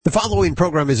The following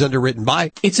program is underwritten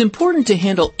by... It's important to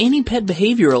handle any pet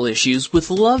behavioral issues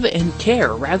with love and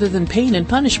care rather than pain and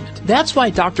punishment. That's why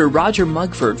Dr. Roger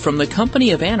Mugford from the Company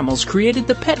of Animals created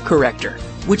the Pet Corrector,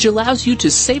 which allows you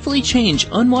to safely change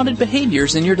unwanted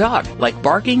behaviors in your dog, like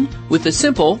barking, with a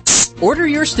simple... Order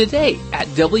yours today at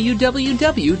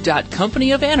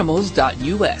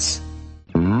www.companyofanimals.us.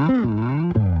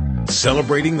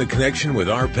 Celebrating the connection with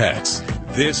our pets.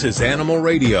 This is Animal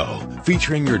Radio,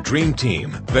 featuring your dream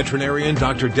team, veterinarian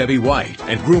Dr. Debbie White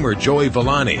and groomer Joey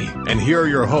Villani. And here are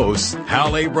your hosts,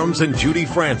 Hal Abrams and Judy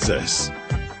Francis.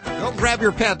 Go grab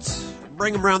your pets.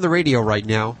 Bring them around the radio right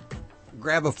now.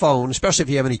 Grab a phone, especially if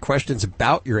you have any questions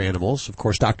about your animals. Of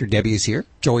course, Dr. Debbie is here.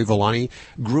 Joey Villani,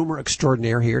 groomer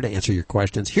extraordinaire, here to answer your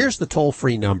questions. Here's the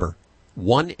toll-free number,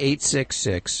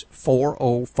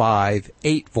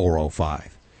 1-866-405-8405.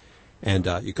 And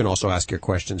you can also ask your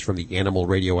questions from the Animal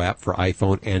Radio app for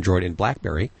iPhone, Android, and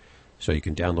BlackBerry. So you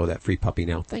can download that free puppy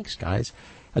now. Thanks, guys.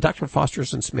 Dr.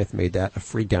 Fosterson Smith made that a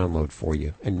free download for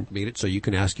you and made it so you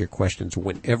can ask your questions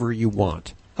whenever you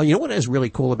want. You know what is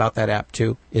really cool about that app,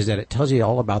 too, is that it tells you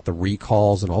all about the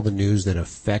recalls and all the news that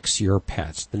affects your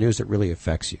pets, the news that really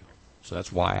affects you. So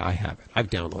that's why I have it.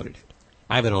 I've downloaded it.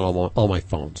 I have it on all my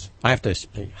phones. I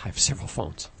have several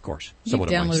phones, of course. You've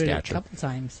downloaded it a couple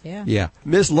times, yeah. Yeah.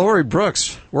 Miss Lori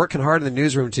Brooks, working hard in the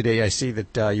newsroom today. I see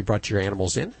that you brought your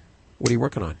animals in. What are you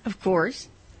working on? Of course.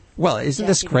 Well, isn't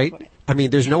this great? I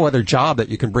mean, there's no other job that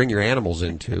you can bring your animals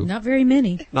into. Not very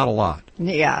many. Not a lot.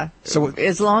 Yeah. So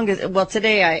as long as, well,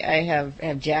 today I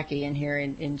have Jackie in here,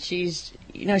 and she's,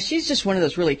 she's just one of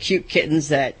those really cute kittens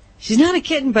that, she's not a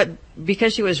kitten, but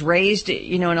because she was raised,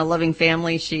 in a loving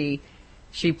family, she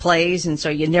plays, and so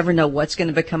you never know what's going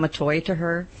to become a toy to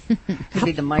her. Could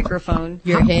be the microphone.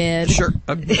 Your head. Sure.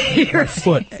 Your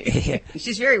foot.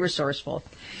 She's very resourceful.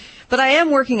 But I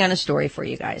am working on a story for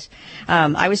you guys.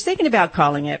 I was thinking about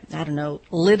calling it, I don't know,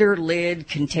 litter, lid,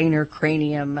 container,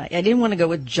 cranium. I didn't want to go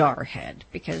with jar head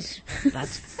because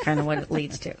that's kind of what it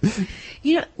leads to.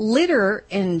 Litter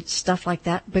and stuff like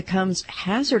that becomes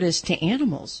hazardous to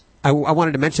animals. I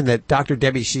wanted to mention that Dr.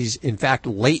 Debbie, she's in fact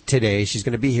late today. She's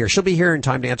going to be here. She'll be here in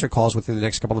time to answer calls within the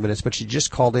next couple of minutes, but she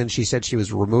just called in. She said she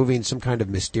was removing some kind of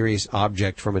mysterious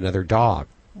object from another dog.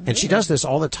 And she does this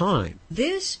all the time.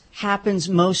 This happens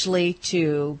mostly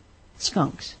to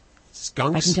skunks.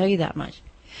 Skunks? I can tell you that much.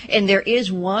 And there is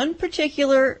one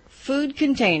particular food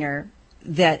container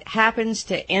that happens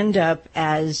to end up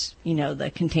as,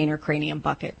 the container cranium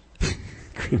bucket.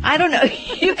 I don't know.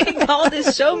 You can call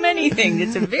this so many things.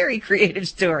 It's a very creative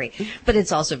story, but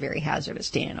it's also very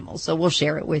hazardous to animals. So we'll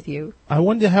share it with you. I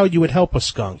wonder how you would help a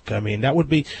skunk. I mean, that would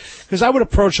be, because I would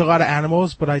approach a lot of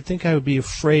animals, but I think I would be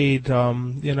afraid. I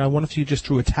wonder if you just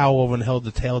threw a towel over and held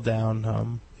the tail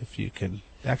down, if you can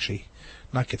actually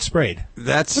not get sprayed.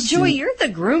 Well, Joey, you're the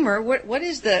groomer. What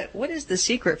is the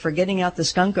secret for getting out the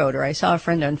skunk odor? I saw a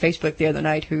friend on Facebook the other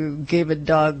night who gave a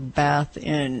dog bath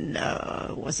in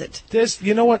There's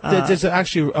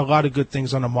actually a lot of good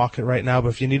things on the market right now, but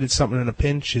if you needed something in a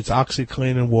pinch, it's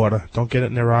OxyClean and water. Don't get it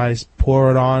in their eyes.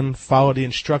 Pour it on. Follow the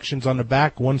instructions on the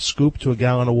back. 1 scoop to a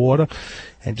gallon of water.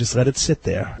 And just let it sit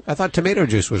there. I thought tomato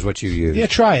juice was what you used. Yeah,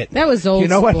 try it. That was old school. You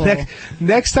know what?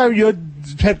 Next time your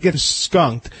pet gets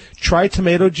skunked, try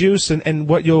tomato juice, and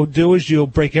what you'll do is you'll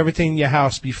break everything in your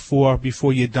house before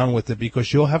you're done with it,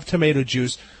 because you'll have tomato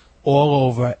juice all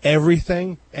over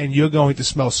everything, and you're going to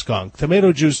smell skunk.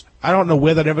 Tomato juice, I don't know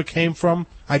where that ever came from.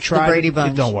 I tried. The Brady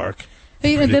Bunch. It don't work.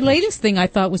 The latest thing I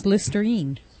thought was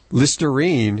Listerine.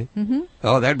 Listerine? Mm-hmm.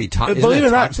 Oh, that'd be toxic. Believe it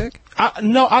or not, toxic?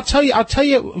 No, I'll tell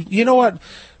you, you know what,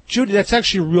 Judy, that's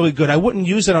actually really good. I wouldn't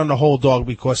use it on the whole dog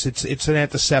because it's an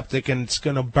antiseptic and it's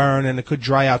going to burn and it could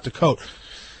dry out the coat.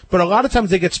 But a lot of times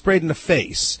they get sprayed in the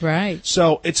face. Right.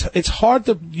 So it's hard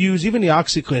to use, even the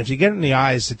OxyClean. If you get it in the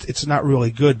eyes, it's not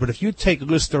really good. But if you take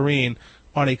Listerine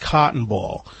on a cotton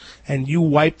ball and you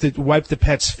wipe the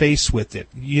pet's face with it,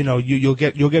 you'll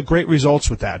get great results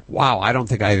with that. Wow, I don't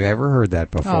think I've ever heard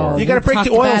that before. Oh, you got to break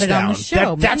the oils down.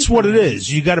 That's what it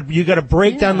is. You got to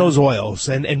break down those oils.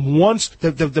 And once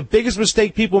the biggest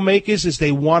mistake people make is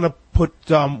they want to put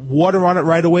water on it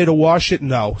right away to wash it.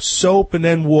 No, soap and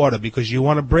then water, because you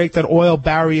want to break that oil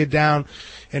barrier down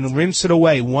and rinse it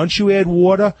away. Once you add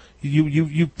water,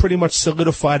 you pretty much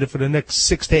solidified it for the next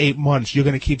 6 to 8 months. You're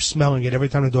going to keep smelling it every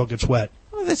time the dog gets wet.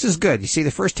 Well, this is good. You see, the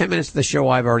first 10 minutes of the show,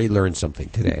 I've already learned something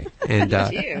today. And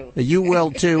you will,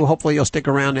 too. Hopefully, you'll stick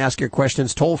around and ask your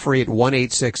questions toll-free at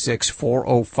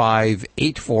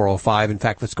 1-866-405-8405. In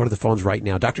fact, let's go to the phones right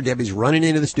now. Dr. Debbie's running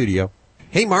into the studio.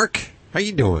 Hey, Mark. How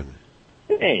you doing?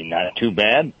 Hey, not too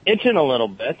bad. Itching a little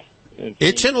bit.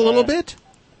 Itching a little bit?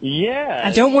 Yeah.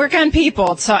 I don't work on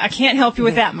people, so I can't help you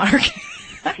with that, Mark.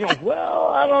 Well,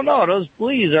 I don't know. Those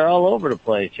fleas are all over the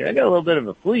place here. I got a little bit of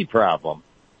a flea problem.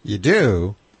 You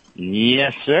do?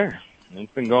 Yes, sir.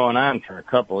 It's been going on for a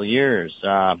couple of years.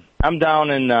 I'm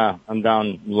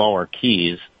down Lower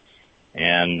Keys,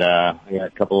 and I got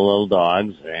a couple of little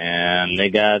dogs, and they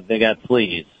got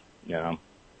fleas, a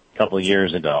couple of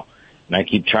years ago. And I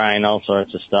keep trying all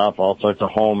sorts of stuff, all sorts of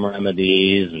home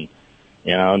remedies, and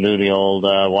do the old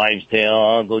wives' tale.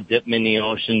 I'll go dip them in the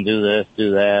ocean, do this,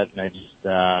 do that, and I just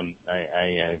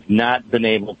I've not been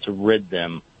able to rid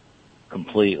them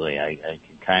completely. I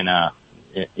can kind of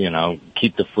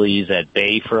keep the fleas at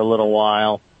bay for a little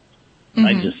while.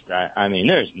 Mm-hmm. I mean,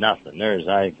 there's nothing.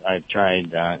 I've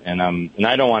tried, and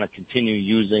I don't want to continue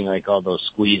using like all those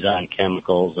squeeze-on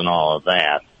chemicals and all of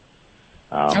that.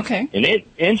 Okay. An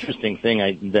interesting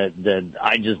thing that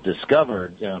I just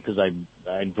discovered, because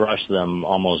I brush them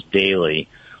almost daily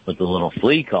with the little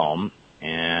flea comb,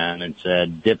 and it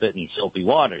said dip it in soapy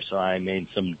water. So I made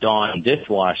some Dawn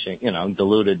dishwashing,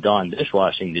 diluted Dawn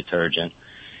dishwashing detergent,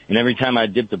 and every time I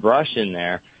dipped the brush in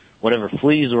there, whatever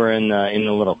fleas were in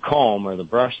the little comb or the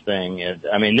brush thing,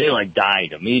 they like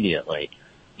died immediately.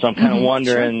 So I'm kind of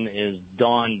wondering, is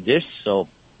Dawn dish soap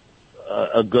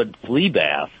a good flea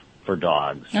bath for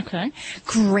dogs? Okay.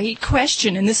 Great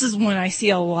question. And this is one I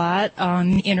see a lot on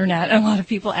the internet. A lot of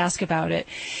people ask about it.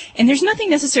 And there's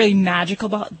nothing necessarily magical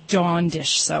about Dawn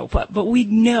dish soap, but we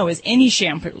know as any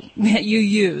shampoo that you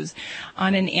use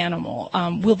on an animal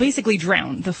will basically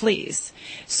drown the fleas.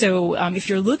 So if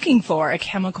you're looking for a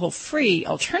chemical-free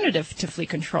alternative to flea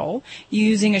control,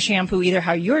 using a shampoo either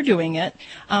how you're doing it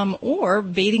or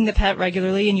bathing the pet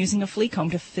regularly and using a flea comb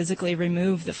to physically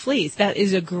remove the fleas, that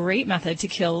is a great method to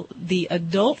kill the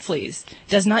adult fleas.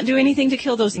 Does not do anything to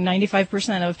kill those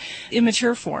 95% of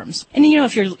immature forms. And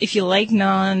if you like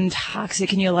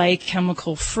non-toxic and you like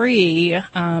chemical-free,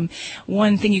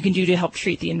 one thing you can do to help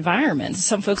treat the environment.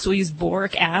 Some folks will use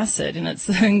boric acid, and it's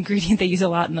the ingredient they use a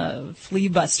lot in the Flea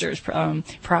Busters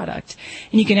product.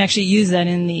 And you can actually use that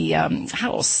in the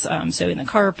house, so in the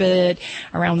carpet,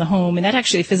 around the home, and that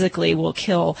actually physically will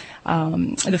kill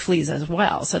the fleas as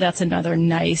well. So that's another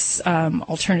nice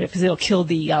alternative, because it'll kill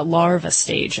the larva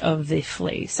stage of the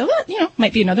flea. So that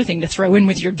might be another thing to throw in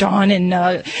with your Dawn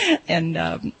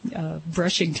and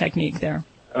brushing technique there.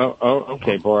 Oh,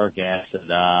 okay, boric acid.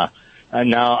 Now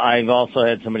I've also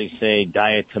had somebody say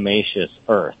diatomaceous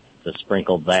earth, to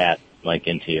sprinkle that like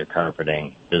into your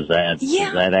carpeting. Does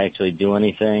that actually do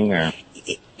anything, or?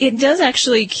 It does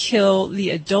actually kill the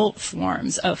adult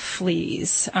forms of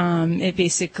fleas. It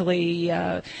basically,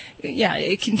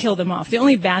 it can kill them off. The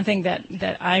only bad thing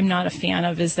that I'm not a fan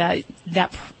of is that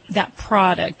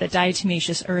product, that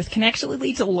diatomaceous earth, can actually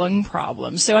lead to lung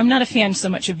problems. So I'm not a fan so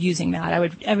much of using that.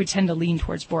 I would tend to lean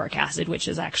towards boric acid, which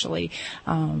is actually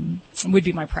would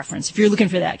be my preference. If you're looking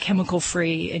for that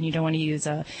chemical-free and you don't want to use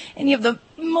any of the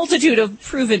multitude of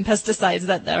proven pesticides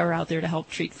that are out there to help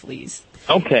treat fleas.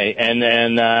 Okay, and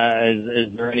then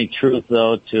is there any truth,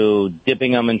 though, to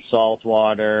dipping them in salt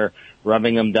water,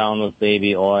 rubbing them down with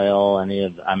baby oil,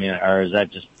 or is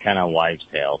that just kind of wives'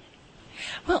 tales?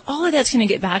 Well, all of that's going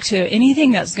to get back to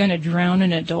anything that's going to drown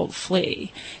an adult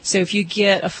flea. So if you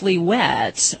get a flea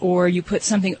wet or you put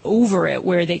something over it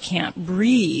where they can't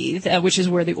breathe, which is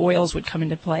where the oils would come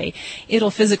into play, it'll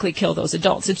physically kill those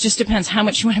adults. It just depends how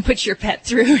much you want to put your pet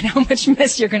through and how much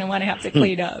mess you're going to want to have to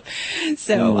clean up.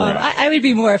 So I would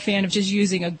be more a fan of just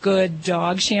using a good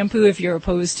dog shampoo if you're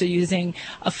opposed to using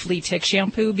a flea tick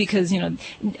shampoo, because,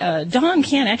 Dawn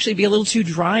can actually be a little too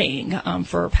drying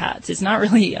for pets. It's not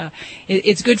really...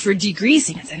 It's good for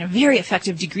degreasing. It's a very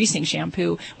effective degreasing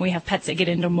shampoo when we have pets that get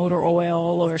into motor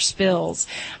oil or spills.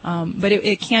 But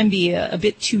it can be a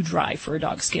bit too dry for a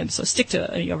dog's skin. So stick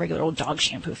to a regular old dog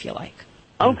shampoo if you like.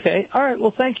 Okay. All right.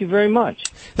 Well, thank you very much.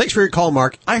 Thanks for your call,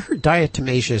 Mark. I heard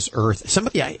diatomaceous earth.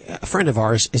 A friend of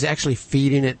ours, is actually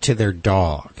feeding it to their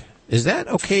dog. Is that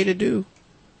okay to do?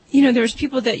 There's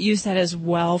people that use that as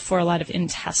well for a lot of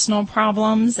intestinal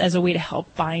problems as a way to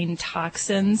help bind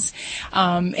toxins.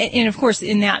 And of course,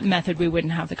 in that method, we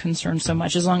wouldn't have the concern so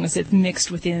much as long as it's mixed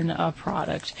within a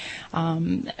product.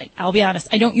 I'll be honest,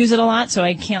 I don't use it a lot, so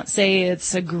I can't say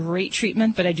it's a great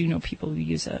treatment, but I do know people who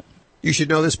use it. You should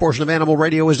know this portion of Animal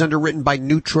Radio is underwritten by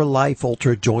Nutrilife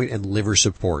Ultra Joint and Liver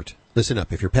Support. Listen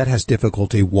up, if your pet has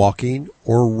difficulty walking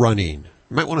or running,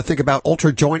 you might want to think about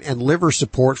Ultra Joint and Liver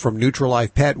Support from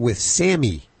Nutrilife Pet with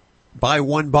Sammy. Buy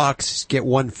one box, get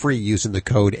one free using the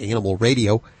code Animal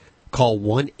Radio. Call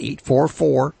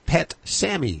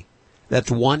 1-844-PET-SAMMY. That's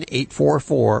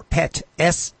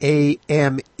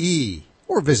 1-844-PET-SAME.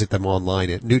 or visit them online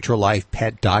at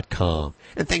NeutralLifePet.com.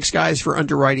 And thanks, guys, for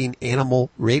underwriting Animal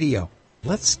Radio.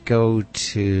 Let's go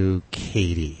to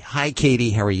Katie. Hi,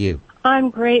 Katie. How are you? I'm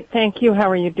great, thank you. How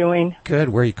are you doing? Good.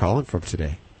 Where are you calling from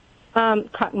today?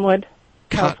 Cottonwood,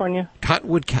 California.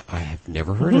 Cottonwood. I have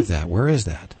never heard of that. Where is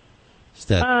that? Is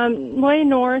that way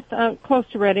north, close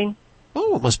to Redding.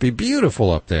 Oh, it must be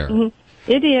beautiful up there.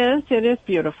 Mm-hmm. It is. It is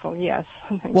beautiful. Yes.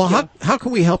 Well, how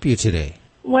can we help you today?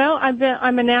 Well,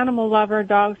 I'm an animal lover,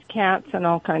 dogs, cats, and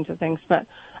all kinds of things. But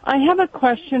I have a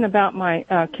question about my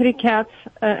kitty cats,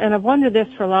 and I've wondered this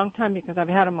for a long time because I've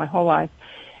had them my whole life.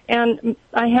 And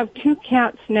I have 2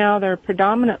 cats now. They're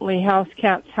predominantly house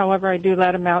cats. However, I do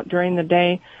let them out during the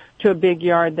day to a big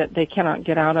yard that they cannot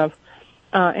get out of.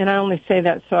 And I only say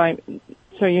that so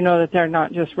you know that they're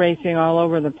not just racing all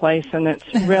over the place and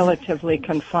it's relatively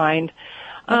confined.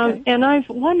 Okay. And I've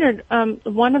wondered,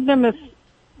 one of them is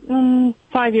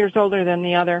 5 years older than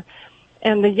the other.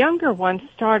 And the younger one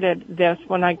started this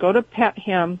when I go to pet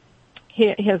him.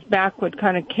 His back would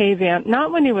kind of cave in,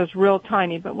 not when he was real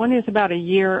tiny, but when he was about a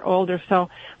year old or so.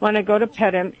 When I go to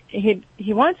pet him, he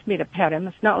wants me to pet him.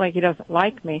 It's not like he doesn't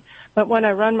like me, but when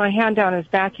I run my hand down his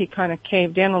back, he kind of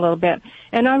caved in a little bit.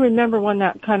 And I remember when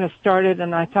that kind of started,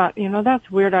 and I thought, that's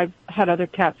weird. I've had other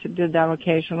cats that did that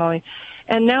occasionally.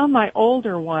 And now my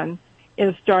older one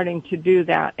is starting to do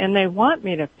that, and they want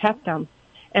me to pet them.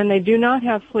 And they do not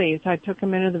have fleas. I took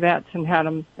them into the vets and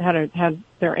had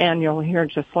their annual here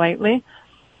just lately.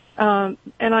 And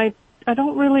I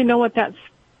don't really know what that's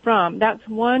from. That's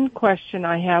one question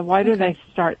I have. Why do they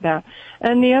start that?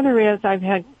 And the other is I've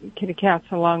had kitty cats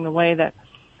along the way that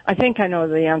I think I know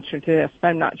the answer to this, but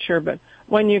I'm not sure. But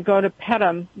when you go to pet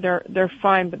them, they're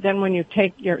fine. But then when you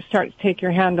start to take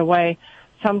your hand away,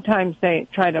 sometimes they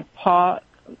try to paw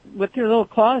with their little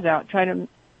claws out, try to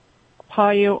paw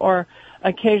you, or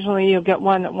occasionally you'll get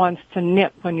one that wants to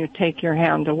nip when you take your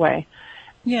hand away.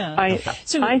 Yeah.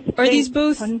 Are these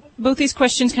both these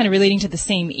questions kind of relating to the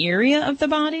same area of the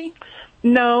body?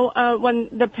 No, when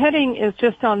the petting is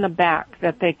just on the back,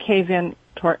 that they cave in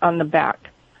on the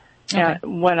back. Okay.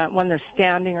 When they're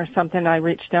standing or something, I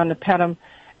reach down to pet them,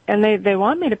 and they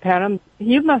want me to pet them.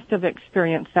 You must have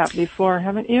experienced that before,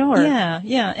 haven't you? Or?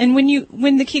 Yeah. And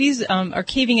when the kitties are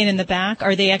caving in the back,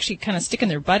 are they actually kind of sticking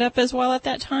their butt up as well at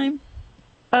that time?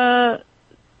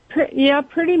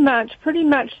 Pretty much.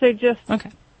 They just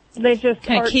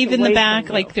kind of cave in the back,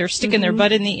 like they're sticking their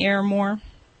butt in the air more.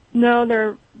 No,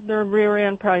 their rear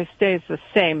end probably stays the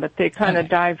same, but they kind of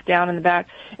dive down in the back.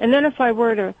 And then if I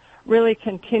were to really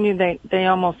continue, they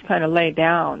almost kind of lay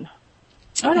down.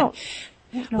 Okay.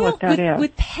 I don't know what that is.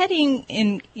 With petting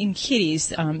in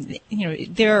kitties,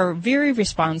 they're very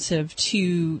responsive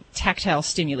to tactile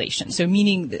stimulation. So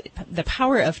meaning the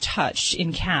power of touch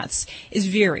in cats is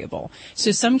variable.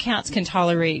 So some cats can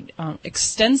tolerate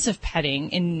extensive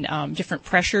petting in different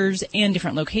pressures and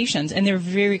different locations, and they're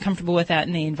very comfortable with that,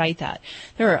 and they invite that.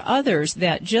 There are others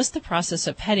that just the process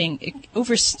of petting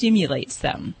overstimulates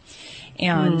them.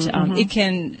 And it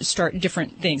can start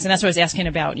different things. And that's what I was asking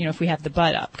about, if we have the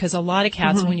butt up. Because a lot of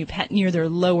cats, when you pet near their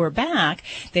lower back,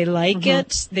 they like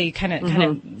it. They kind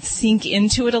of sink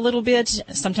into it a little bit.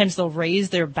 Sometimes they'll raise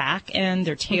their back end,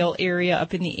 their tail area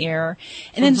up in the air.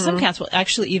 And then some cats will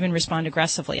actually even respond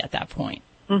aggressively at that point.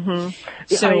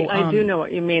 So I do know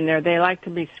what you mean there. They like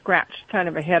to be scratched kind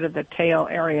of ahead of the tail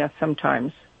area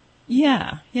sometimes.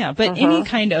 Yeah. But any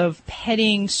kind of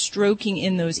petting, stroking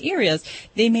in those areas,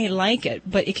 they may like it.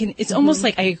 But it's almost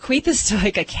like I equate this to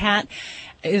like a cat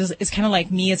is kind of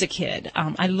like me as a kid.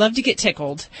 I love to get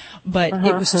tickled, but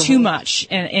it was too much,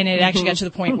 and it actually got to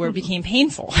the point where it became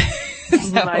painful.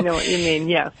 I know what you mean.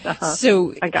 Yes.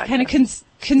 So I kind of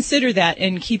consider that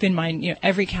and keep in mind,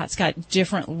 every cat's got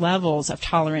different levels of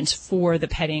tolerance for the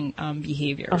petting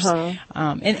behaviors.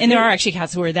 And there are actually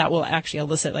cats where that will actually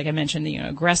elicit, like I mentioned,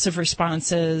 aggressive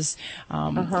responses.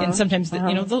 And sometimes,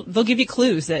 they'll give you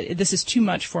clues that this is too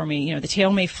much for me. The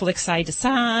tail may flick side to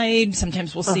side.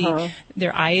 Sometimes we'll see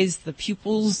their eyes, the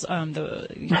pupils,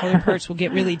 the color parts will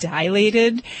get really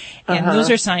dilated. And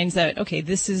those are signs that, okay,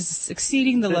 this is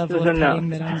exceeding the level of petting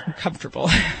that I'm comfortable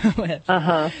with.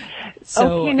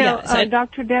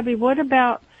 Dr. Debbie, what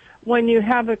about when you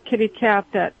have a kitty cat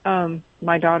that,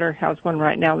 my daughter has one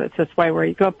right now that's this way, where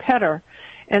you go pet her,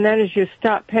 and then as you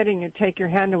stop petting, you take your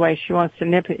hand away, she wants to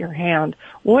nip at your hand.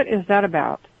 What is that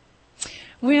about?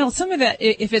 Well, some of that,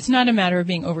 if it's not a matter of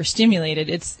being overstimulated,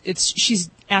 it's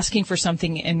she's asking for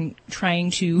something and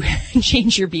trying to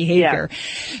change your behavior.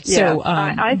 Yeah. So,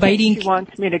 I biting. Think she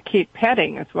wants me to keep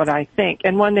petting is what I think.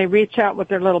 And when they reach out with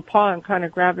their little paw and kind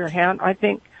of grab your hand, I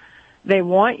think they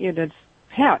want you to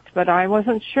pet, but I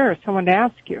wasn't sure. Someone to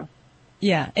ask you.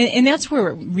 Yeah, and that's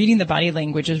where reading the body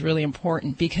language is really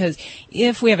important, because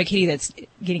if we have a kitty that's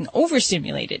getting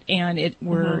overstimulated and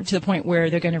we're to the point where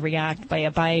they're going to react by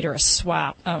a bite or a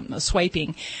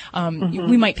swiping,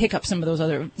 we might pick up some of those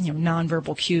other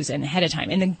nonverbal cues ahead of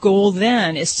time. And the goal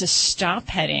then is to stop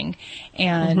petting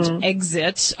and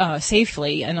exit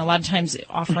safely, and a lot of times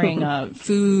offering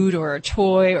food or a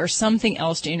toy or something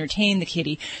else to entertain the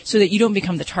kitty so that you don't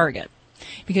become the target.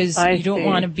 Because you don't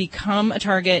want to become a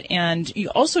target, and you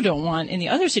also don't want, in the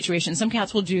other situation, some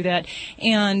cats will do that,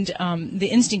 and the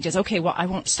instinct is, okay, well, I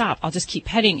won't stop. I'll just keep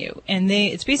petting you. And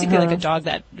it's basically like a dog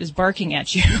that is barking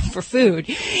at you for food.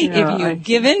 If you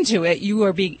give into it, you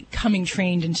are becoming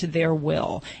trained into their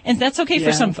will. And that's okay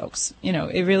for some folks.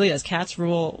 It really is. Cats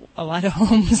rule a lot of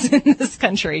homes in this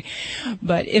country.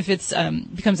 But if it's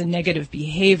becomes a negative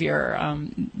behavior,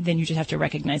 then you just have to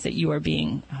recognize that you are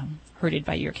being hurted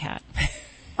by your cat.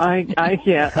 I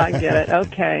get it.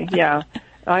 Okay, yeah,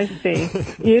 I see.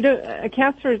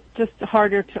 Cats are just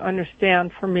harder to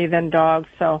understand for me than dogs.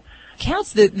 So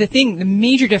cats, the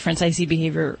major difference I see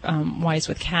behavior wise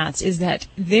with cats is that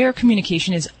their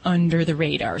communication is under the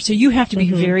radar. So you have to be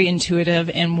very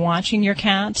intuitive and watching your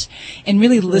cat and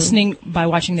really listening by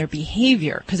watching their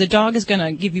behavior, because a dog is going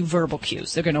to give you verbal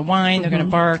cues. They're going to whine. They're going to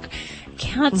bark.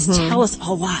 Cats tell us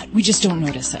a lot. We just don't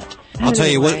notice it. I'll tell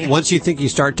you, once you think you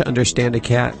start to understand a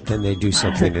cat, then they do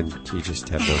something and you just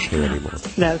have no clue anymore.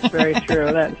 That's very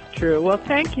true. That's true. Well,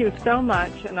 thank you so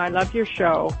much, and I love your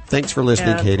show. Thanks for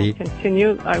listening, Katie.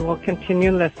 I will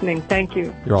continue listening. Thank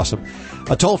you. You're awesome.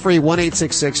 A toll-free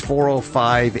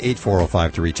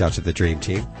 1-866-405-8405 to reach out to the Dream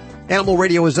Team. Animal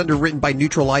Radio is underwritten by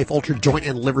Nutrilife Ultra Joint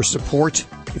and Liver Support.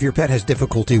 If your pet has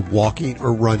difficulty walking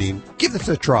or running, give this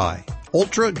a try.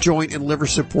 Ultra Joint and Liver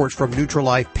Support from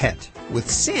Nutrilife Pet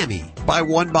with Sammy. Buy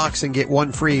one box and get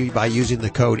one free by using the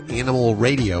code Animal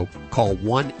Radio. Call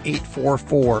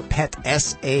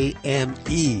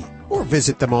 1-844-PET-SAME or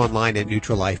visit them online at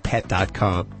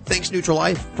NutrilifePet.com. Thanks,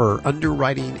 Nutrilife, for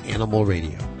underwriting Animal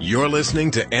Radio. You're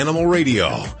listening to Animal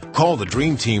Radio. Call the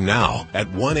Dream Team now at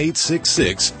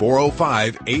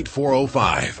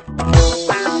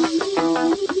 1-866-405-8405.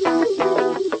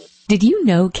 Did you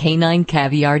know canine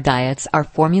caviar diets are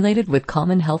formulated with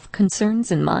common health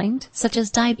concerns in mind, such as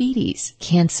diabetes,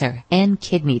 cancer, and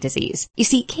kidney disease? You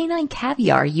see, canine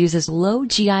caviar uses low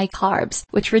GI carbs,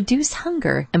 which reduce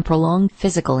hunger and prolong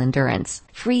physical endurance.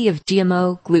 Free of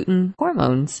GMO, gluten,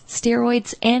 hormones,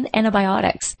 steroids, and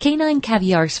antibiotics, canine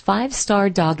caviar's 5-star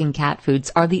dog and cat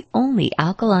foods are the only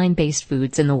alkaline-based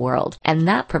foods in the world, and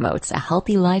that promotes a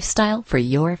healthy lifestyle for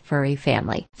your furry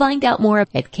family. Find out more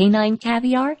at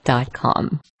caninecaviar.com.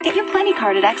 Get your Plenty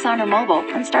card at Exxon or Mobil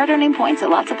and start earning points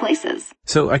at lots of places.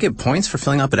 So I get points for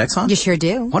filling up at Exxon? You sure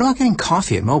do. What about getting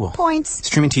coffee at Mobil? Points.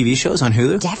 Streaming TV shows on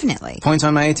Hulu? Definitely. Points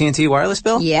on my AT&T wireless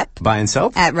bill? Yep. Buying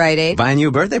soap? At Rite Aid. Buying you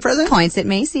a birthday present? Points at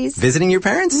Macy's. Visiting your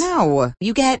parents? No.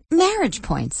 You get marriage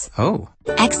points. Oh.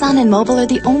 Exxon and Mobil are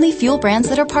the only fuel brands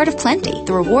that are part of Plenty,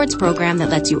 the rewards program that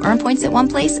lets you earn points at one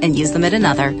place and use them at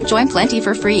another. Join Plenty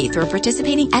for free through a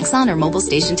participating Exxon or Mobil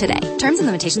station today. Terms and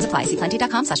limitations apply. See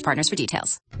plenty.com/partners for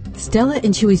details. Stella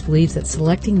and Chewy's believes that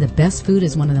selecting the best food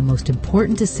is one of the most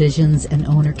important decisions an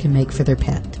owner can make for their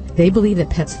pet. They believe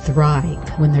that pets thrive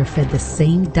when they're fed the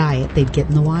same diet they'd get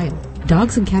in the wild.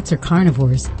 Dogs and cats are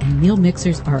carnivores, and meal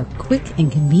mixers are a quick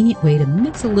and convenient way to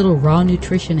mix a little raw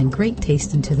nutrition and great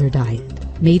taste into their diet.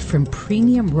 Made from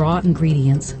premium raw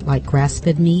ingredients like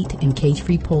grass-fed meat and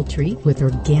cage-free poultry with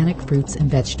organic fruits and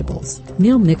vegetables.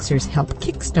 Meal mixers help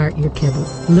kickstart your kibble.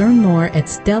 Learn more at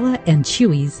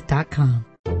StellaandChewy's.com.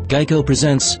 Geico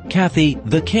presents Kathy,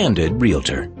 the Candid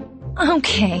Realtor.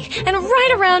 Okay, and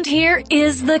right around here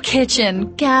is the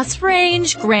kitchen. Gas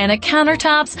range, granite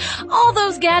countertops, all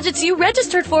those gadgets you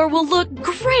registered for will look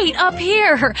great up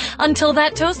here until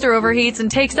that toaster overheats and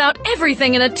takes out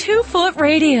everything in a 2-foot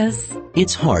radius.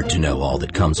 It's hard to know all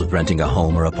that comes with renting a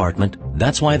home or apartment.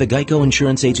 That's why the Geico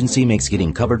Insurance Agency makes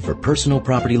getting covered for personal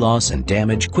property loss and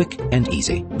damage quick and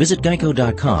easy. Visit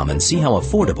geico.com and see how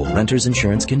affordable renter's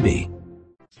insurance can be.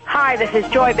 Hi, this is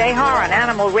Joy Behar on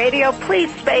Animal Radio. Please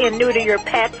spay and neuter your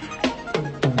pets.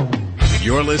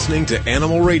 You're listening to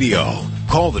Animal Radio.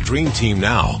 Call the Dream Team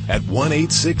now at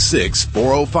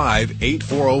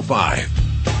 1-866-405-8405.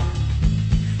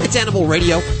 It's Animal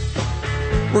Radio.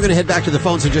 We're going to head back to the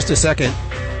phones in just a second.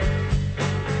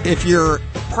 If you're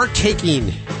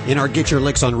partaking in our Get Your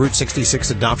Licks on Route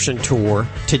 66 adoption tour,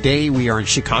 today we are in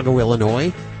Chicago,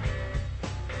 Illinois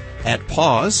at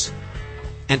Paws.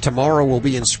 And tomorrow we'll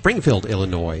be in Springfield,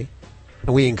 Illinois,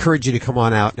 and we encourage you to come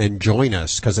on out and join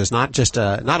us because it's not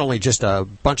only just a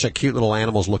bunch of cute little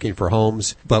animals looking for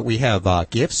homes, but we have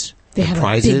gifts They have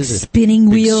prizes, a big spinning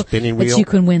wheel spinning that you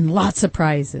can win lots of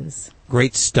prizes.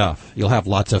 Great stuff. You'll have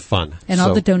lots of fun. And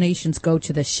all the donations go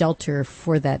to the shelter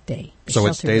for that day. So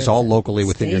it stays all locally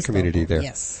within your community there.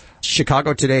 Yes.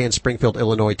 Chicago today and Springfield,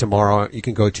 Illinois tomorrow. You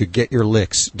can go to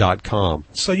getyourlicks.com.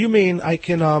 So you mean I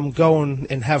can go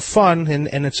and have fun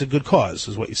and it's a good cause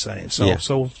is what you're saying. So, Yeah.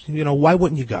 so why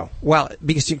wouldn't you go? Well,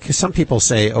 because some people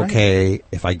say, okay,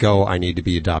 if I go, I need to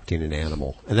be adopting an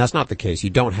animal. And that's not the case. You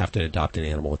don't have to adopt an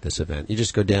animal at this event. You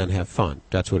just go down and have fun.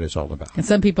 That's what it's all about. And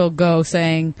some people go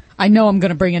saying, I know I'm going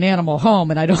to bring an animal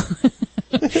home and I don't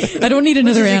I don't need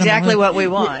another animal. Exactly what we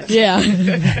want. Yeah.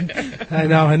 I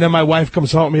know. And then my wife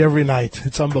comes home with me every night.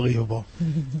 It's unbelievable.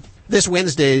 This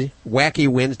Wednesday, Wacky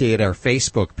Wednesday at our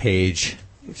Facebook page.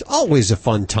 It's always a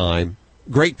fun time.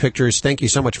 Great pictures. Thank you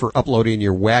so much for uploading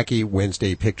your Wacky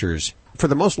Wednesday pictures. For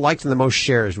the most likes and the most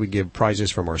shares, we give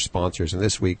prizes from our sponsors. And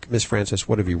this week, Miss Francis,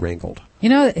 what have you wrangled? You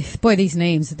know, boy, these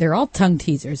names, they're all tongue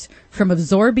teasers. From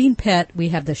Absorbing Pet, we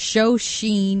have the Show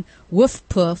Sheen Woof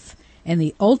Puff and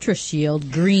the Ultra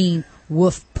Shield Green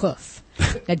Woof Puff.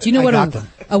 Now, do you know what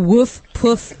a woof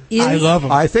puff is? I love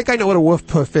them. I think I know what a woof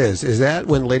puff is. Is that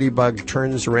when Ladybug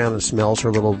turns around and smells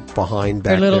her little behind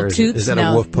back her little there? toots? Is that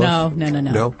a woof puff?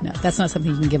 No. That's not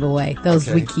something you can give away. Those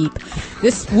we keep.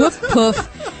 This woof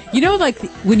puff, you know, like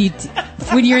when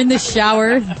you're in the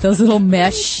shower, those little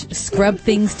mesh scrub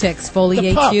things to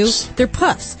exfoliate you. They're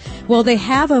puffs. Well, they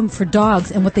have them for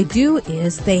dogs, and what they do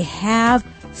is they have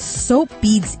soap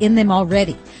beads in them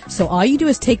already. So all you do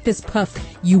is take this puff,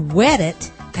 you wet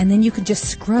it, and then you can just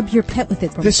scrub your pet with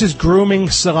it. This is grooming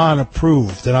salon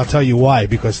approved, and I'll tell you why,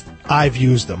 because I've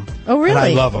used them. Oh, really? And I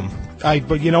love them.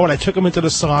 But you know what? I took them into the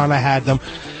salon. I had them.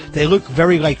 They look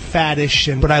very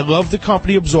faddish, but I love the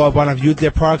company Absorbon. I've used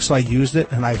their products, so I used it,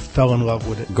 and I fell in love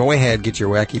with it. Go ahead, get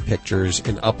your wacky pictures,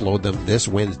 and upload them this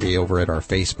Wednesday over at our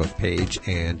Facebook page.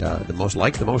 And the most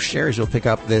likes, the most shares, you'll pick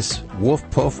up this Wolf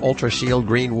Puff Ultra Shield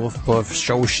Green Wolf Puff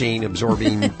Show Sheen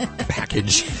Absorbing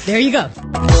package. There you go.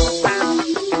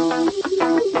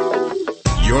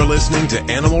 You're listening to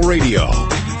Animal Radio.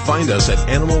 Find us at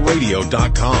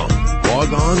animalradio.com.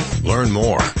 Log on, learn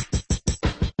more.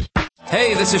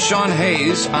 Hey, this is Sean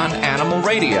Hayes on Animal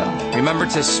Radio. Remember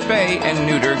to spay and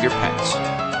neuter your pets.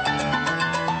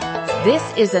 This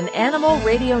is an Animal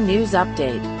Radio News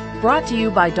Update, brought to you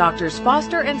by Doctors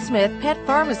Foster and Smith Pet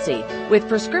Pharmacy, with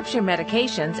prescription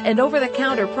medications and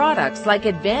over-the-counter products like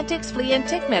Advantix flea and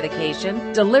tick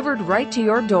medication delivered right to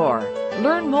your door.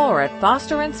 Learn more at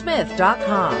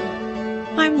fosterandsmith.com.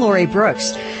 I'm Lori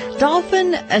Brooks.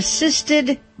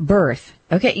 Dolphin-assisted birth.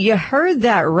 Okay, you heard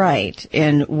that right.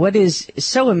 And what is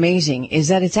so amazing is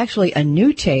that it's actually a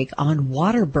new take on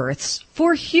water births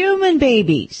for human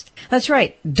babies. That's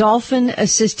right,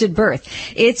 dolphin-assisted birth.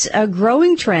 It's a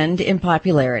growing trend in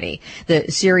popularity.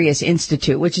 The Sirius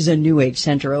Institute, which is a New Age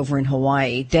center over in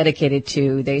Hawaii, dedicated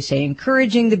to, they say,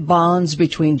 encouraging the bonds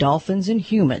between dolphins and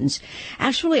humans,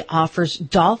 actually offers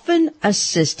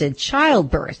dolphin-assisted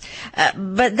childbirth.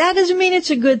 But that doesn't mean it's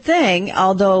a good thing,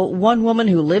 although one woman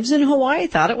who lives in Hawaii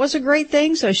thought it was a great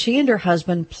thing, so she and her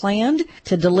husband planned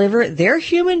to deliver their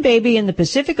human baby in the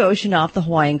Pacific Ocean off the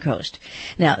Hawaiian coast.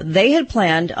 Now, they had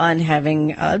planned on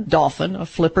having a dolphin, a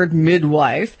flippered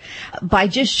midwife, by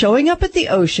just showing up at the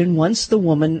ocean once the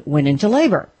woman went into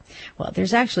labor. Well,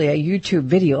 there's actually a YouTube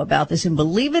video about this, and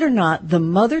believe it or not, the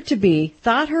mother-to-be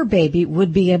thought her baby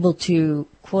would be able to,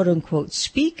 quote-unquote,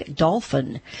 speak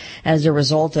dolphin as a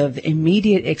result of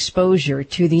immediate exposure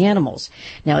to the animals.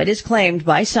 Now, it is claimed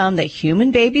by some that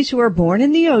human babies who are born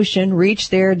in the ocean reach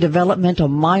their developmental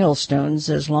milestones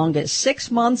as long as 6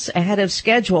 months ahead of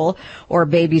schedule, or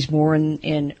babies born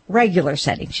in regular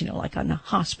settings, like on a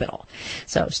hospital.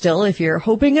 So still, if you're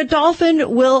hoping a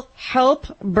dolphin will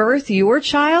help birth your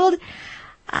child,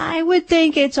 I would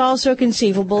think it's also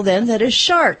conceivable then that a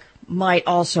shark might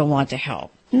also want to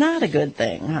help. Not a good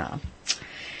thing, huh?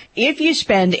 If you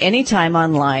spend any time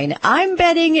online, I'm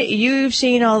betting you've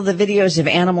seen all the videos of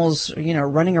animals,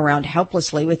 running around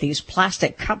helplessly with these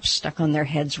plastic cups stuck on their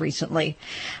heads recently.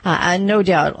 And no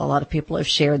doubt a lot of people have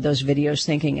shared those videos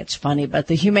thinking it's funny, but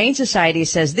the Humane Society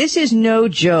says this is no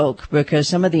joke because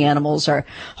some of the animals are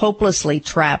hopelessly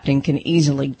trapped and can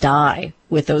easily die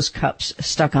with those cups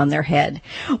stuck on their head.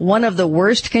 One of the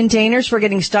worst containers for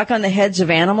getting stuck on the heads of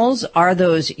animals are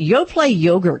those Yoplait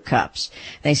yogurt cups.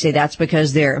 They say that's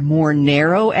because they're more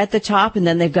narrow at the top and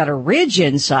then they've got a ridge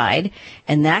inside,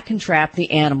 and that can trap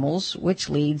the animals, which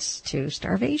leads to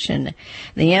starvation.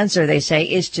 The answer, they say,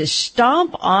 is to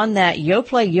stomp on that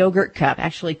Yoplait yogurt cup,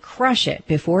 actually crush it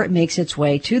before it makes its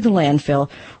way to the landfill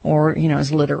or,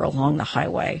 as litter along the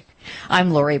highway.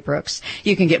 I'm Lori Brooks.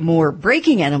 You can get more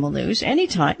breaking animal news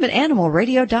anytime at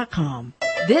animalradio.com.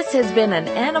 This has been an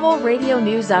Animal Radio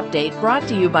News Update brought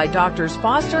to you by Doctors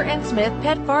Foster and Smith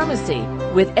Pet Pharmacy.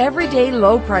 With everyday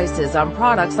low prices on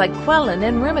products like Quellin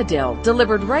and Rimadyl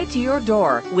delivered right to your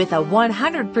door with a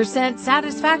 100%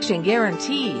 satisfaction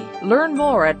guarantee. Learn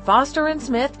more at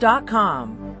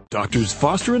fosterandsmith.com. Doctors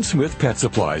Foster and Smith Pet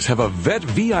Supplies have a Vet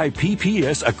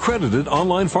VIPPS accredited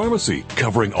online pharmacy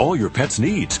covering all your pet's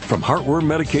needs, from heartworm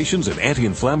medications and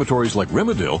anti-inflammatories like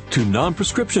Rimadyl to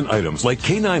non-prescription items like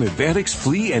Canine Advantix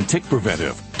Flea and Tick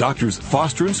Preventive. Doctors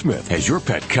Foster and Smith has your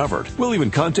pet covered. We'll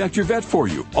even contact your vet for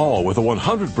you, all with a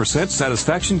 100%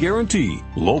 satisfaction guarantee.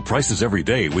 Low prices every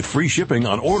day with free shipping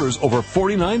on orders over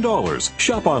 $49.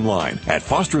 Shop online at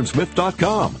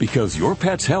fosterandsmith.com because your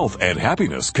pet's health and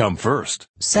happiness come first.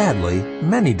 Sadly,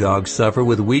 many dogs suffer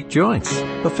with weak joints,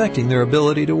 affecting their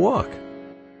ability to walk.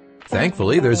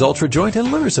 Thankfully, there's Ultra Joint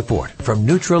and Liver Support from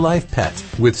Nutrilife Pet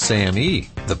with Sam E.,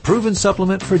 the proven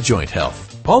supplement for joint health.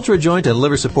 Ultra Joint and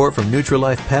Liver Support from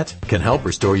Nutrilife Pet can help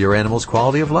restore your animal's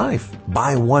quality of life.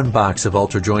 Buy 1 box of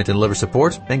Ultra Joint and Liver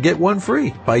Support and get 1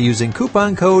 free by using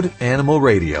coupon code Animal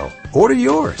Radio. Order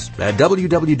yours at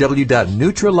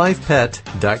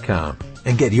www.nutrilifepet.com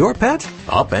and get your pet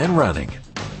up and running.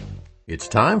 It's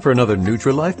time for another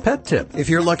Nutrilife Pet Tip. If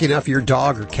you're lucky enough, your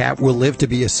dog or cat will live to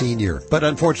be a senior. But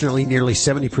unfortunately, nearly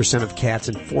 70% of cats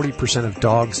and 40% of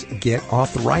dogs get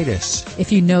arthritis.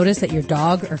 If you notice that your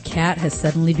dog or cat has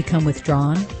suddenly become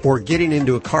withdrawn, or getting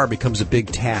into a car becomes a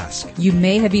big task, you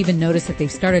may have even noticed that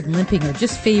they've started limping or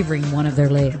just favoring one of their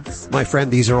legs. My friend,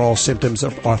 these are all symptoms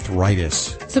of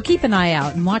arthritis. So keep an eye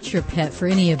out and watch your pet for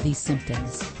any of these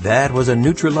symptoms. That was a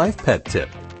Nutrilife Pet Tip.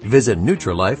 Visit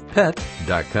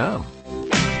NutrilifePet.com.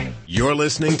 You're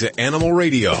listening to Animal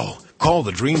Radio. Call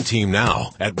the Dream Team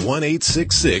now at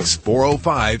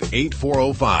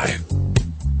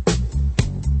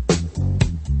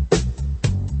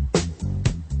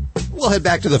 1-866-405-8405. We'll head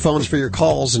back to the phones for your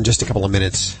calls in just a couple of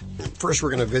minutes. First, we're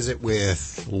going to visit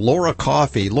with Laura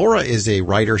Coffey. Laura is a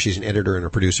writer. She's an editor and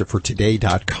a producer for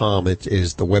Today.com. It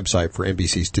is the website for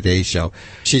NBC's Today Show.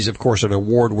 She's, of course, an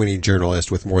award-winning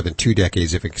journalist with more than 2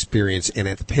 decades of experience and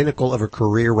at the pinnacle of her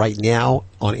career right now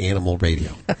on Animal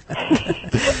Radio.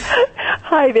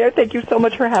 Hi there. Thank you so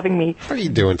much for having me. How are you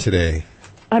doing today?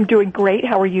 I'm doing great.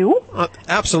 How are you?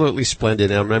 Absolutely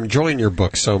splendid. I'm enjoying your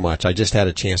book so much. I just had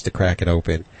a chance to crack it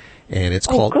open. And it's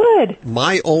called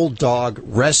My Old Dog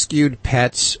Rescued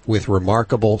Pets with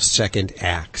Remarkable Second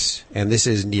Acts. And this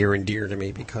is near and dear to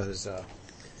me because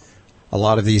a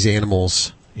lot of these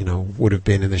animals, you know, would have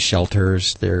been in the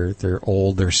shelters. They're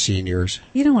old. They're seniors.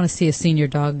 You don't want to see a senior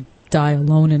dog die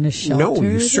alone in a shelter. No,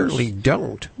 you certainly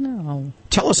don't. No.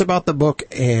 Tell us about the book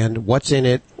and what's in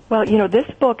it. Well, you know, this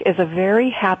book is a very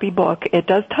happy book. It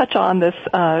does touch on this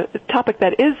topic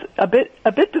that is a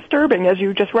bit disturbing, as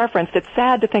you just referenced. It's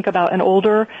sad to think about an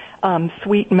older,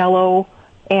 sweet, mellow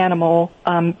animal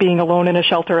being alone in a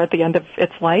shelter at the end of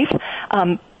its life.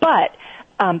 But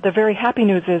the very happy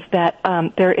news is that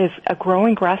there is a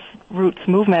growing grassroots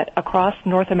movement across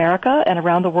North America and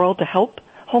around the world to help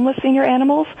homeless senior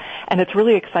animals, and it's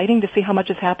really exciting to see how much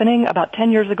is happening. About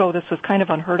 10 years ago, this was kind of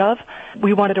unheard of.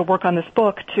 We wanted to work on this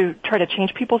book to try to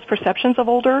change people's perceptions of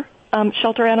older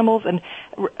shelter animals and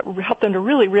help them to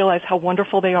really realize how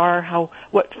wonderful they are,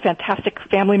 what fantastic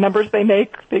family members they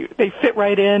make. They fit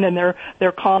right in, and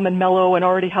they're calm and mellow and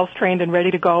already house trained and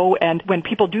ready to go. And when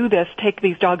people do this, take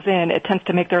these dogs in, it tends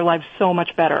to make their lives so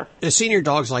much better. The senior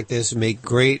dogs like this make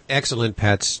great, excellent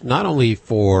pets, not only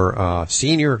for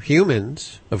senior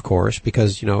humans, of course,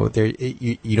 because you know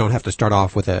you don't have to start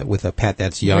off with a pet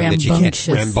that's young that you can't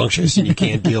rambunctious and you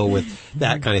can't deal with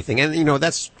that kind of thing. And you know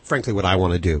that's frankly what I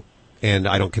want to do. And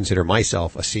I don't consider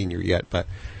myself a senior yet, but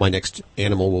my next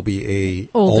animal will be a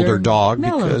older dog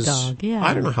because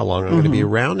I don't know how long I'm going to be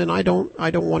around, and I don't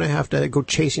want to have to go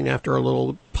chasing after a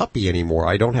little puppy anymore.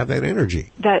 I don't have that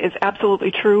energy. That is absolutely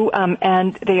true,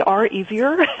 and they are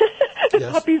easier.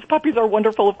 Yes. Puppies are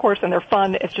wonderful, of course, and they're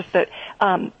fun. It's just that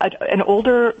an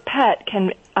older pet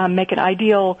can make an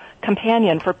ideal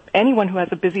companion for anyone who has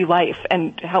a busy life,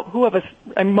 and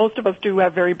most of us do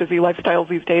have very busy lifestyles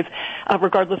these days,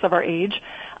 regardless of our age.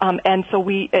 And so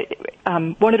we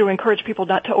wanted to encourage people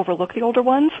not to overlook the older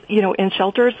ones, you know, in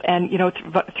shelters and, you know,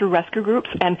 through rescue groups.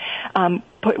 And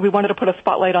we wanted to put a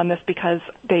spotlight on this because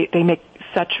they make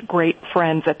such great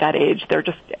friends at that age. They're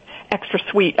just extra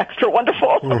sweet, extra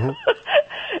wonderful. Mm-hmm.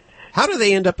 How do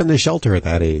they end up in the shelter at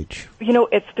that age? You know,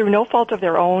 it's through no fault of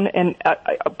their own in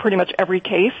pretty much every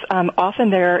case. Often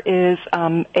there is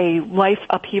a life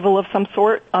upheaval of some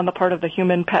sort on the part of the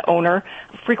human pet owner.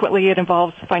 Frequently it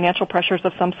involves financial pressures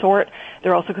of some sort.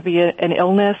 There also could be an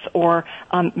illness, or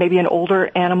maybe an older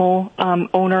animal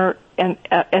owner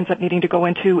ends up needing to go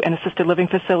into an assisted living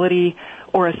facility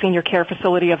or a senior care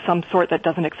facility of some sort that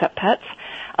doesn't accept pets.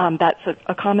 That's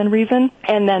a common reason.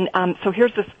 And then, so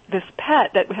here's this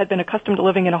pet that had been accustomed to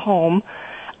living in a home,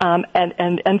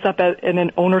 and ends up in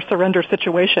an owner surrender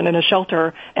situation in a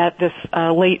shelter at this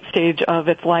late stage of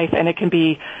its life, and it can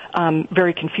be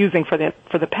very confusing for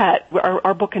the pet.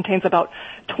 Our book contains about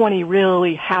 20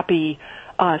 really happy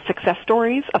success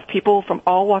stories of people from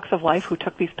all walks of life who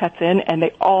took these pets in, and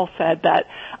they all said that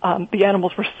the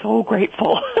animals were so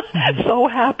grateful, so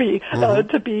happy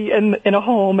to be in a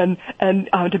home and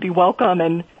to be welcome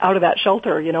and out of that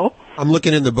shelter, you know. I'm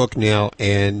looking in the book now,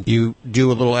 and you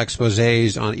do a little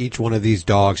exposés on each one of these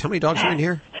dogs. How many dogs are in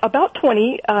here? About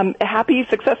 20 happy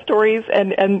success stories,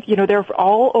 and you know, they're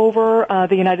all over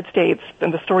the United States,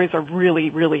 and the stories are really,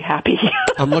 really happy.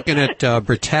 I'm looking at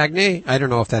Bretagne. I don't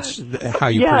know if that's how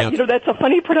you pronounce it. Yeah, you know, that's a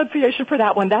funny pronunciation for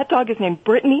that one. That dog is named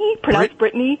Brittany, pronounced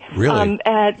Brittany. Really?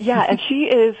 And she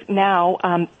is now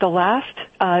the last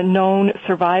known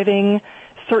surviving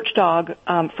search dog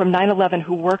from 9/11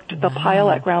 who worked the pile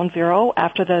at Ground Zero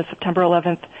after the September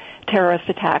 11th terrorist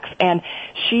attacks. And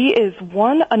she is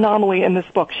one anomaly in this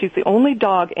book. She's the only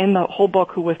dog in the whole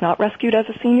book who was not rescued as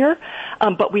a senior,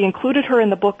 but we included her in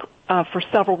the book for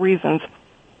several reasons,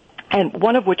 and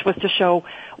one of which was to show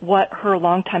what her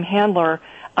longtime handler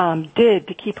did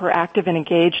to keep her active and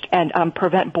engaged and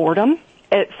prevent boredom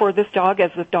for this dog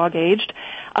as the dog aged.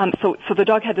 So the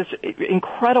dog had this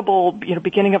incredible, you know,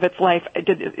 beginning of its life. It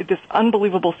did this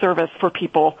unbelievable service for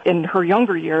people in her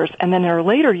younger years, and then in her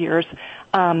later years,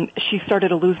 she started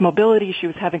to lose mobility. She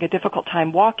was having a difficult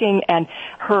time walking, and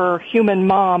her human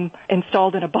mom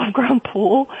installed an above-ground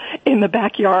pool in the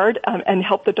backyard and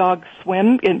helped the dog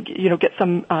swim and, you know, get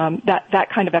some that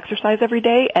kind of exercise every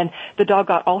day. And the dog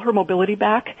got all her mobility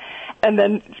back. And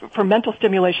then for mental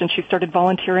stimulation, she started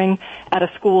volunteering at a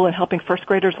school and helping first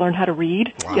graders learn how to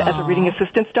read as a reading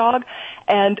assistance dog.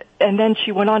 And then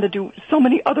she went on to do so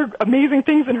many other amazing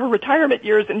things in her retirement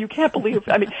years, and you can't believe,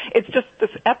 I mean, it's just this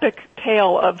epic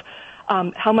tale of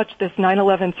how much this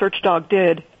 9/11 search dog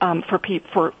did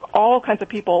for all kinds of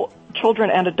people,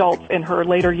 children and adults, in her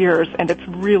later years, and it's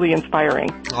really inspiring.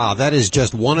 That is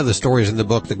just one of the stories in the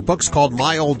book. The book's called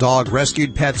My Old Dog,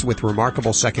 Rescued Pets with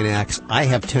Remarkable Second Acts. I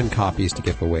have 10 copies to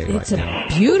give away right now. It's a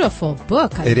beautiful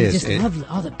book. I just love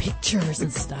all the pictures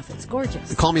and stuff. It's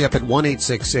gorgeous. Call me up at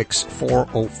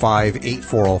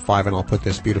 1-866-405-8405, and I'll put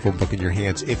this beautiful book in your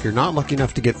hands. If you're not lucky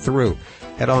enough to get through,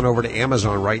 head on over to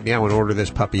Amazon right now and order this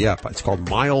puppy up. It's called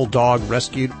My Old Dog,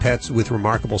 Rescued Pets with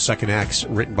Remarkable Second Acts,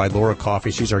 written by Laura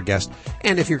Coffey. She's our guest.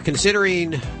 And if you're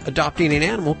considering adopting an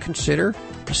animal, consider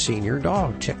a senior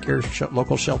dog. Check your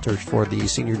local shelters for the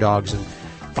senior dogs and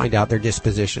find out their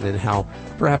disposition and how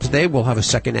perhaps they will have a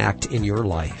second act in your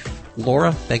life.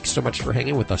 Laura, thanks so much for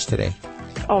hanging with us today.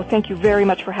 Oh, thank you very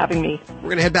much for having me. We're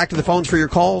going to head back to the phones for your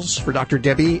calls, for Dr.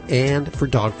 Debbie and for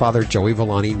dog father Joey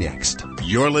Villani next.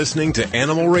 You're listening to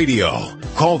Animal Radio.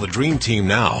 Call the Dream Team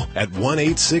now at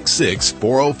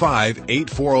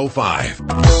 1-866-405-8405.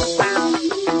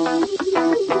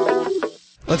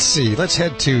 Let's see. Let's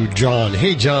head to John.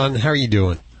 Hey, John. How are you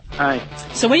doing? Hi.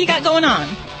 So what do you got going on?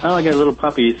 Well, I got a little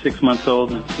puppy, 6 months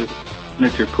old, and it's a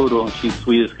miniature poodle, and she's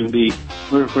sweet as can be.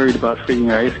 We're worried about feeding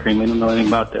her ice cream. We don't know anything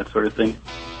about that sort of thing.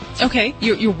 Okay.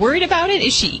 You're worried about it?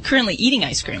 Is she currently eating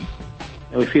ice cream?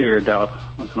 Yeah, we feed her a dollop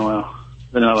once in a while.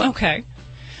 Vanilla. Okay.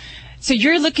 So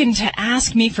you're looking to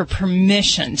ask me for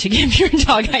permission to give your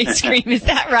dog ice cream, is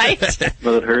that right?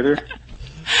 Will it hurt her?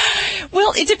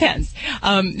 Well, it depends.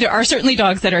 There are certainly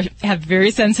dogs that have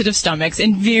very sensitive stomachs,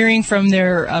 and veering from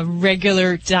their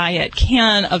regular diet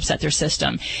can upset their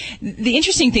system. The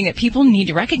interesting thing that people need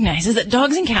to recognize is that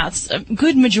dogs and cats, a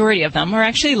good majority of them, are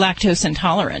actually lactose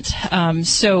intolerant.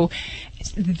 So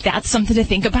that's something to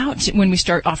think about when we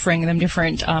start offering them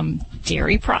different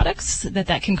dairy products,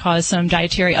 that can cause some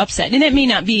dietary upset. And it may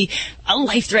not be a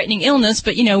life-threatening illness,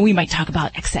 but, you know, we might talk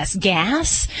about excess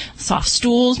gas, soft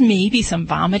stools, maybe some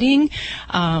vomiting.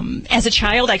 As a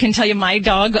child, I can tell you my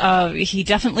dog, he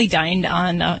definitely dined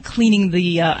on cleaning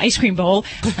the ice cream bowl,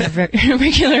 a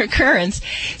regular occurrence.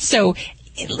 So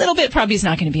a little bit probably is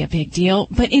not going to be a big deal,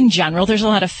 but in general, there's a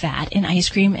lot of fat in ice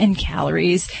cream and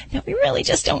calories that we really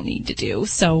just don't need to do.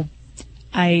 So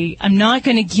I'm not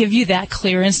going to give you that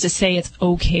clearance to say it's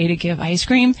okay to give ice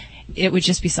cream. it would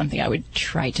just be something I would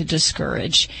try to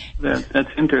discourage. That's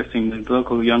interesting. The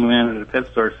local young man at a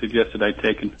pet store suggested I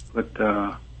take and put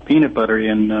peanut butter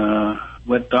in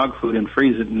wet dog food and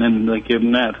freeze it, and then give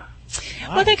him that.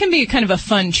 Well, that can be kind of a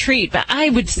fun treat, but I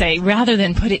would say rather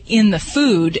than put it in the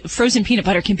food, frozen peanut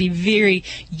butter can be very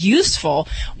useful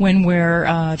when we're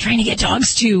trying to get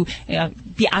dogs to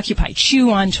be occupied,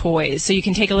 chew on toys. So you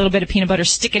can take a little bit of peanut butter,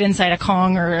 stick it inside a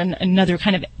Kong or another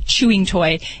kind of chewing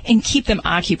toy, and keep them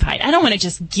occupied. I don't want to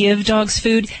just give dogs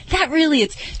food. That really,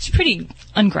 it's pretty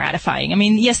ungratifying. I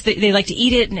mean, yes, they like to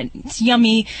eat it, and it's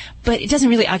yummy, but it doesn't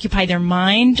really occupy their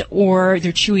mind or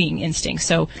their chewing instincts.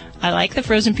 So I like the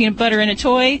frozen peanut butter in a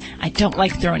toy. I don't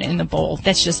like throwing it in the bowl.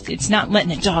 That's just, it's not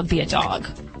letting a dog be a dog.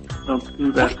 Well,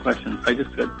 two last questions. I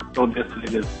just got told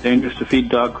yesterday that it's dangerous to feed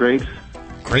dog grapes.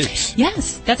 Grapes?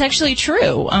 Yes, that's actually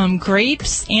true.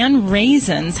 Grapes and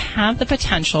raisins have the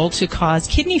potential to cause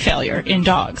kidney failure in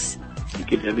dogs.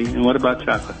 Thank you, Debbie. And what about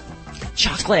chocolate?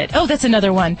 Chocolate. Oh, that's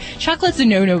another one. Chocolate's a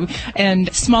no-no,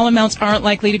 and small amounts aren't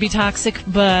likely to be toxic,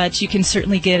 but you can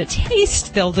certainly get a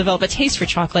taste. They'll develop a taste for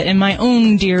chocolate, and my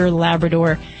own dear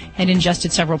Labrador had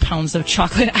ingested several pounds of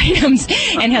chocolate items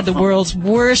and had the world's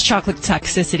worst chocolate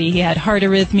toxicity. He had heart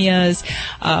arrhythmias,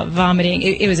 vomiting.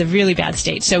 It was a really bad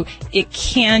state. So it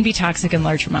can be toxic in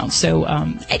large amounts. So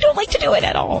I don't like to do it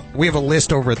at all. We have a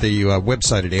list over at the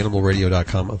website at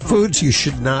animalradio.com of foods you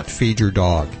should not feed your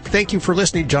dog. Thank you for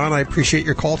listening, John. I appreciate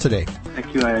your call today.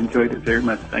 Thank you. I enjoyed it very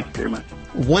much. Thank you very much.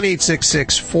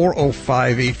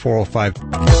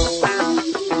 1-866-405-8405.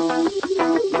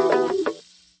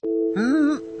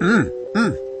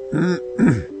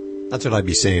 That's what I'd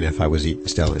be saying if I was eating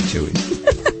Stella and Chewy.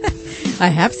 I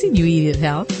have seen you eat it,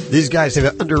 Hal. These guys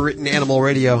have underwritten Animal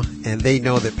Radio, and they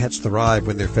know that pets thrive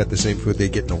when they're fed the same food they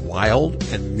get in the wild,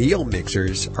 and meal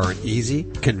mixers are an easy,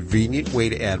 convenient way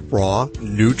to add raw,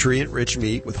 nutrient-rich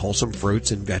meat with wholesome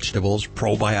fruits and vegetables,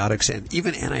 probiotics, and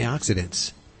even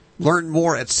antioxidants. Learn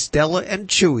more at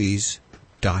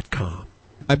StellaandChewy's.com.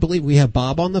 I believe we have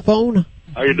Bob on the phone.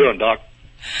 How you doing, Doc?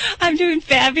 I'm doing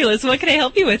fabulous. What can I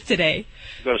help you with today?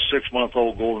 I've got a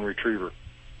 6-month-old golden retriever,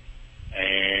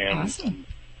 and awesome. I'm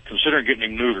considering getting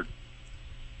him neutered.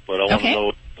 But I want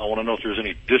to know if there's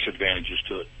any disadvantages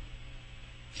to it.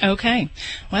 Okay.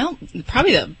 Well,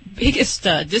 probably the biggest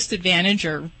disadvantage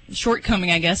or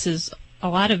shortcoming, I guess, is a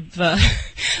lot of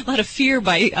fear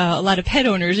by a lot of pet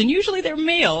owners, and usually they're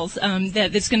males,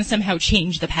 that it's going to somehow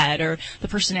change the pet or the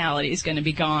personality is going to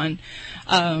be gone.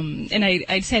 And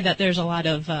I'd say that there's a lot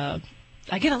of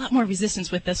I get a lot more resistance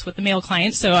with this with the male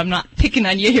clients, so I'm not picking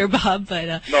on you here, Bob. But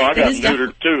no, I got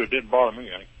neutered too. It didn't bother me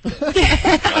any.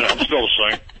 I'm still the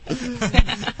same.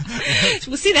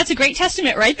 Well, see, that's a great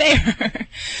testament right there.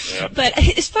 Yeah. But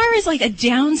as far as like a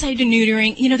downside to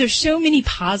neutering, there's so many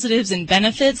positives and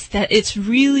benefits that it's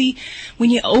really,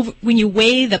 when you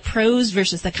weigh the pros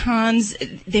versus the cons,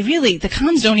 the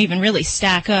cons don't even really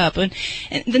stack up. And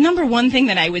the number one thing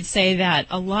that I would say that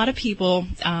a lot of people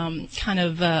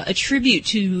attribute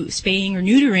to spaying or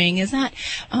neutering is that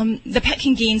the pet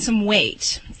can gain some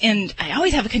weight. And I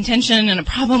always have a contention and a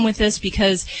problem with this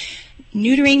because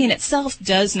neutering in itself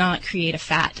does not create a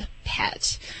fat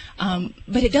pet,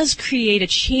 but it does create a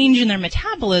change in their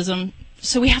metabolism,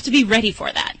 so we have to be ready for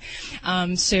that.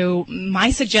 So my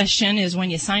suggestion is when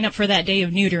you sign up for that day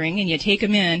of neutering and you take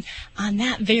them in, on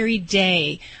that very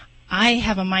day, I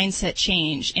have a mindset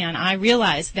change, and I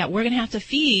realize that we're going to have to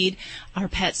feed our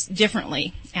pets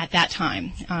differently at that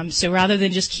time. So rather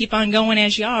than just keep on going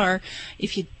as you are,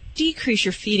 if you decrease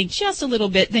your feeding just a little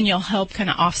bit, then you'll help kind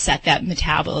of offset that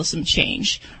metabolism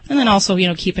change. And then also,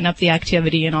 keeping up the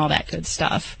activity and all that good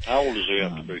stuff. How old does he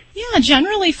have to be? Yeah,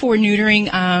 generally for neutering,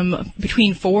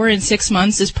 between 4 and 6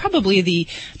 months is probably the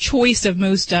choice of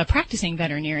most practicing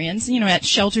veterinarians. At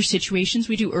shelter situations,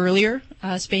 we do earlier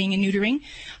spaying and neutering.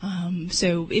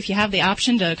 So if you have the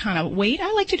option to kind of wait,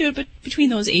 I like to do it between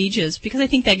those ages because I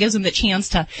think that gives them the chance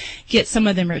to get some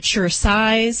of their mature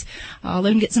size, let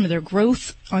them get some of their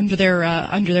growth under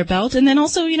their belt, and then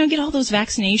also get all those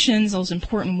vaccinations, those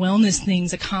important wellness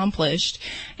things accomplished.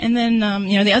 And then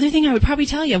the other thing I would probably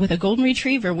tell you with a golden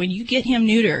retriever, when you get him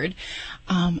neutered,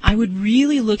 I would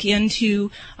really look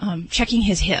into checking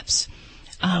his hips.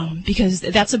 Because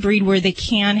that's a breed where they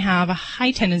can have a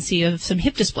high tendency of some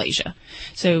hip dysplasia.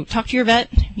 So talk to your vet,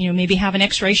 maybe have an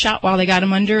x-ray shot while they got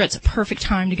him under. It's a perfect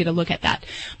time to get a look at that.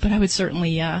 But I would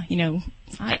certainly,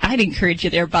 I'd encourage you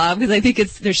there, Bob, because I think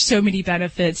there's so many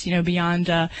benefits,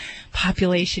 beyond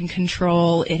population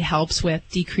control. It helps with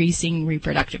decreasing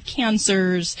reproductive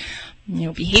cancers,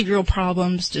 behavioral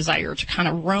problems, desire to kind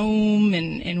of roam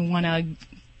and want to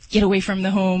get away from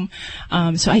the home.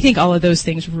 So I think all of those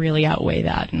things really outweigh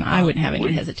that, and I wouldn't have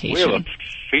any hesitation. We have a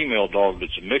female dog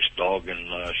that's a mixed dog, and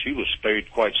she was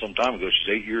spayed quite some time ago.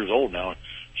 She's 8 years old now.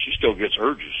 She still gets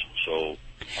urges. So,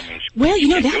 I mean, well, you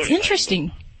know, that's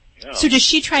interesting. Yeah. So does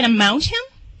she try to mount him?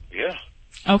 Yeah.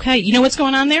 Okay. You know what's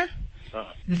going on there?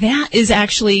 That is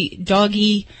actually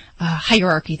doggy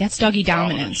hierarchy. That's doggy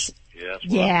dominance.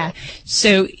 Yeah.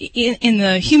 So in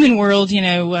the human world, you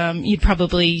know, you'd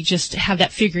probably just have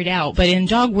that figured out. But in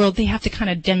dog world, they have to kind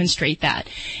of demonstrate that.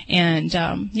 And,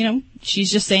 you know,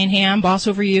 she's just saying, hey, I'm boss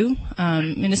over you.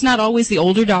 And it's not always the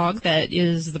older dog that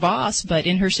is the boss, but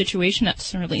in her situation, that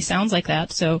certainly sounds like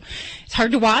that. So it's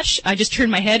hard to watch. I just turn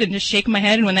my head and just shake my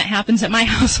head. And when that happens at my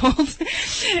household,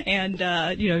 and,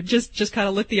 you know, just kind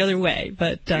of look the other way.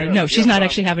 But, no, she's not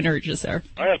actually having urges there.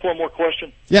 I have one more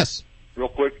question. Yes. Real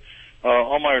quick.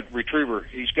 On my retriever,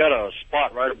 he's got a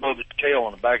spot right above his tail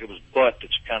on the back of his butt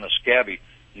that's kind of scabby.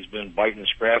 He's been biting and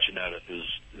scratching at it. Do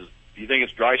you think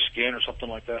it's dry skin or something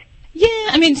like that? Yeah,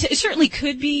 I mean, it certainly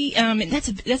could be.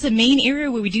 That's a main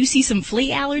area where we do see some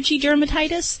flea allergy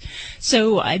dermatitis.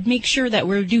 So I'd make sure that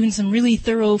we're doing some really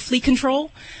thorough flea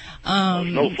control.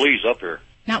 There's no fleas up here.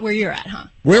 Not where you're at, huh?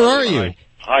 Where are you?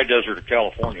 High desert of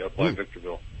California, up by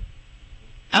Victorville.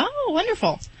 Oh,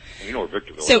 wonderful. You know where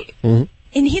Victorville is. Mm-hmm.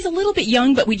 And he's a little bit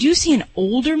young, but we do see in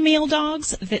older male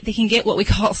dogs that they can get what we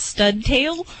call stud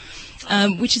tail,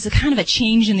 which is a kind of a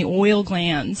change in the oil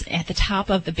glands at the top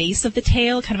of the base of the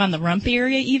tail, kind of on the rump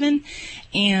area even.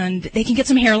 And they can get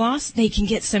some hair loss. They can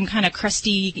get some kind of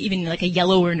crusty, even like a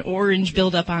yellow or an orange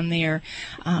buildup on there.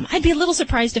 I'd be a little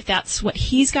surprised if that's what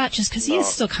he's got, just because he is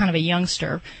still kind of a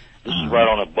youngster. This is right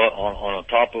on a butt, on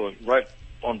top of, right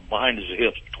on behind his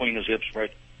hips, between his hips,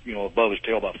 right, you know, above his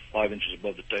tail, about 5 inches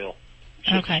above the tail.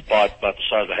 Okay. About the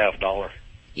size of a $50.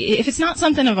 If it's not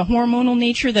something of a hormonal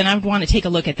nature, then I would want to take a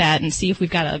look at that and see if we've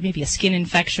got maybe a skin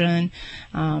infection.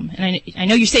 And I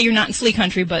know you say you're not in flea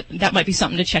country, but that might be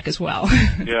something to check as well.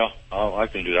 Yeah, I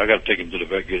can do that. I got to take him to the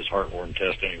vet, get his heartworm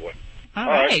test anyway. All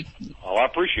right. Well, I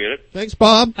appreciate it. Thanks,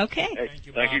 Bob. Okay. Hey,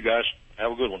 thank you, guys.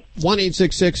 Have a good one.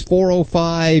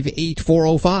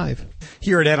 1-866-405-8405.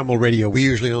 Here at Animal Radio, we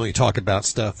usually only talk about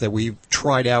stuff that we've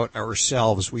tried out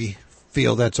ourselves. We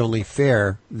feel that's only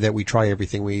fair that we try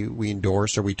everything we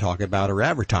endorse or we talk about or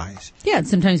advertise. Yeah, and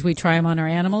sometimes we try them on our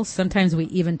animals. Sometimes we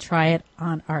even try it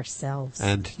on ourselves.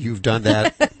 And you've done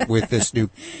that with this new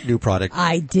product.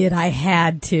 I did. I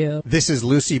had to. This is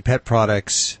Lucy Pet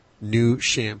Products' new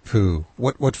shampoo.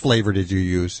 What flavor did you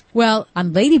use? Well,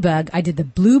 on Ladybug, I did the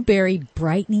Blueberry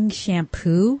Brightening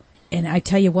Shampoo. And I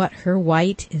tell you what, her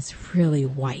white is really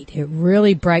white. It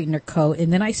really brightened her coat.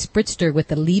 And then I spritzed her with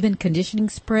the leave-in conditioning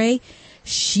spray.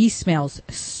 She smells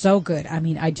so good. I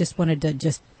mean, I just wanted to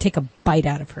just take a bite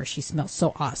out of her. She smells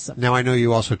so awesome. Now, I know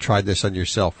you also tried this on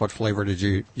yourself. What flavor did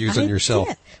you use on yourself?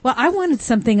 Did. Well, I wanted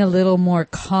something a little more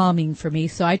calming for me,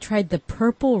 so I tried the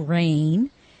Purple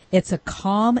Rain. It's a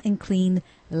calm and clean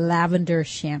lavender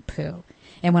shampoo.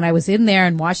 And when I was in there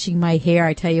and washing my hair,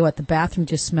 I tell you what, the bathroom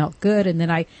just smelled good. And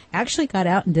then I actually got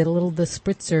out and did a little of the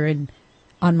spritzer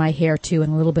on my hair, too,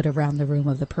 and a little bit around the room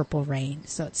of the Purple Rain.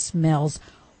 So it smells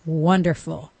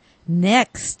wonderful.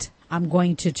 Next, I'm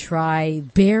going to try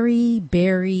Berry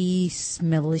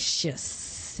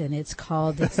Smellicious. And it's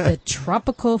the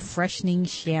Tropical Freshening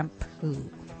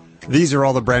Shampoo. These are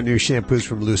all the brand new shampoos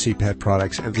from Lucy Pet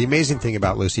Products. And the amazing thing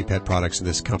about Lucy Pet Products and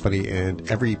this company and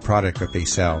every product that they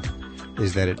sell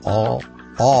is that it all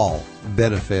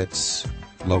benefits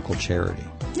local charity.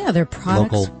 Yeah, they're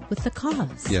products with the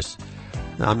cause. Yes.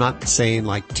 Now, I'm not saying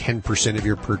like 10% of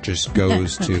your purchase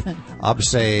goes to, I'm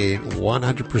saying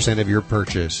 100% of your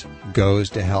purchase goes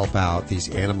to help out these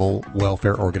animal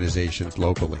welfare organizations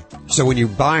locally. So when you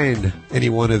buy any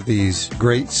one of these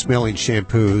great smelling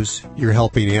shampoos, you're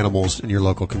helping animals in your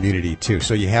local community too.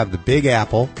 So you have the Big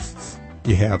Apple.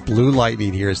 You have Blue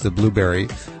Lightning here. It's the blueberry.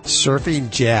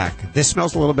 Surfing Jack. This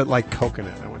smells a little bit like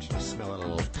coconut. I want you to smell it a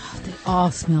little. Oh, they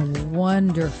all smell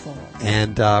wonderful.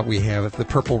 And we have the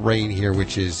Purple Rain here,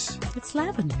 which is... It's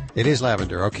lavender. It is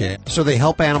lavender, okay. So they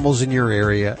help animals in your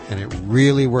area, and it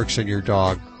really works on your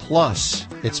dog. Plus,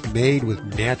 it's made with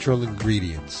natural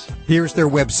ingredients. Here's their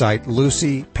website,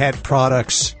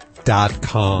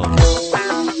 LucyPetProducts.com.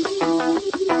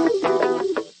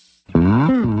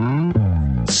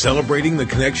 Celebrating the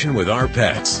connection with our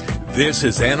pets. This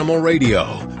is Animal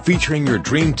Radio, featuring your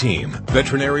dream team,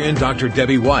 veterinarian Dr.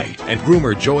 Debbie White and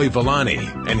groomer Joey Villani.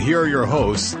 And here are your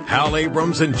hosts, Hal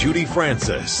Abrams and Judy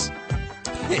Francis.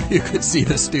 You could see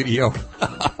the studio.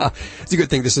 It's a good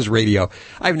thing this is radio.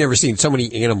 I've never seen so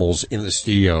many animals in the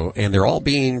studio, and they're all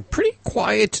being pretty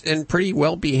quiet and pretty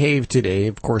well behaved today.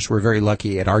 Of course, we're very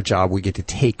lucky at our job. We get to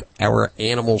take our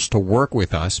animals to work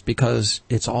with us because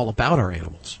it's all about our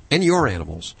animals and your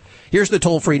animals. Here's the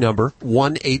toll-free number,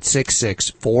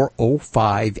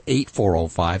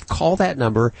 1-866-405-8405. Call that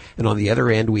number, and on the other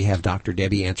end, we have Dr.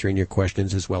 Debbie answering your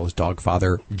questions, as well as dog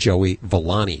father Joey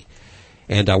Villani.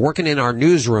 And working in our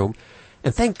newsroom,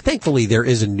 and thankfully there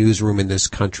is a newsroom in this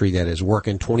country that is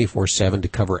working 24/7 to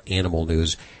cover animal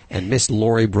news, and Miss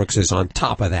Lori Brooks is on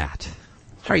top of that.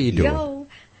 How are you doing? Yo,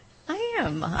 I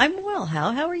am. I'm well,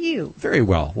 Hal. How are you? Very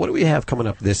well. What do we have coming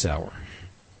up this hour?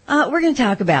 We're going to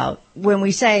talk about when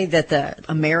we say that the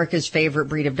America's favorite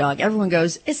breed of dog, everyone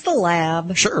goes, it's the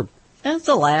lab. Sure. That's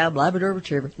the lab, Labrador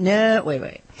Retriever. No,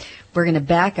 wait. We're going to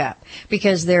back up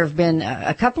because there have been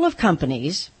a couple of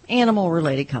companies,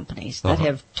 animal-related companies, that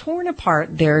have torn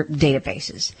apart their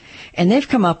databases. And they've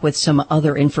come up with some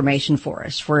other information for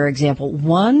us. For example,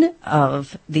 one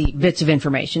of the bits of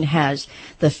information has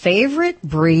the favorite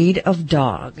breed of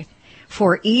dog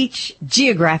for each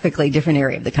geographically different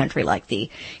area of the country, like the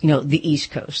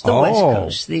East Coast, the West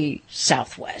Coast, the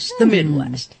Southwest, the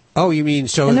Midwest. Oh, you mean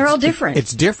so? And they're all different.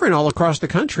 It's different all across the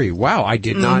country. Wow, I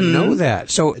did not know that.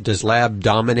 So does lab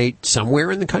dominate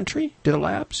somewhere in the country? Do the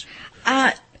labs?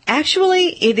 Actually,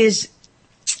 it is.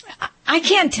 I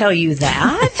can't tell you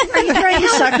that. Are you trying to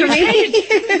sucker me?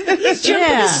 He's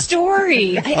jumping the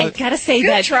story. I gotta say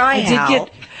that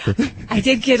I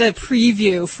did get a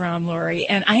preview from Lori,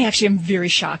 and I actually am very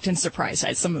shocked and surprised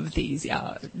at some of these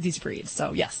breeds.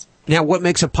 So yes. Now, what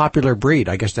makes a popular breed?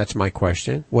 I guess that's my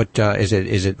question. What is it?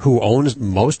 Is it who owns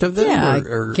most of them? Yeah, I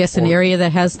guess an area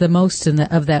that has the most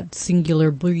of that singular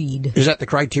breed. Is that the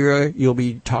criteria you'll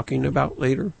be talking about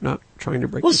later? Not trying to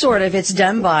break. Well, sort of. It's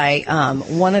done by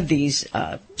one of these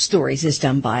stories is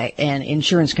done by an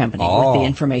insurance company with the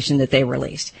information that they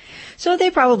released. So they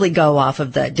probably go off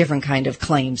of the different kind of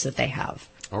claims that they have.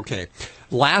 Okay.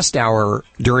 Last hour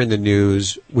during the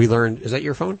news, we learned. Is that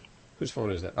your phone? Whose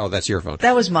phone is that? Oh, that's your phone.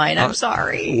 That was mine. I'm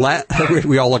sorry.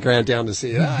 We all look around down to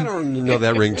see it. I don't know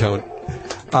that ringtone.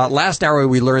 Last hour,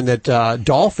 we learned that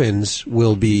dolphins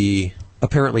will be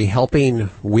apparently helping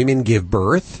women give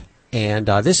birth. And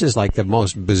this is like the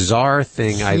most bizarre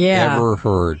thing I've ever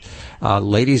heard.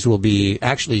 Ladies will be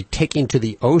actually taking to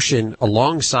the ocean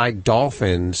alongside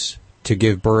dolphins to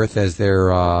give birth as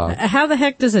their... How the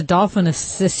heck does a dolphin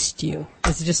assist you?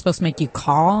 Is it just supposed to make you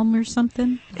calm or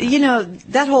something? You know,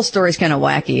 that whole story's kind of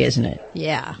wacky, isn't it?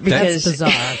 Yeah. Because that's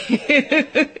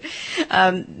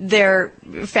bizarre. They're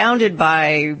founded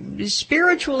by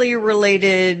spiritually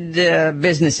related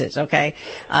businesses, okay?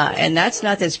 And that's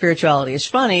not that spirituality is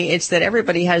funny. It's that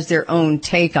everybody has their own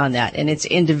take on that, and it's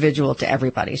individual to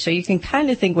everybody. So you can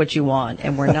kind of think what you want,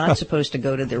 and we're not supposed to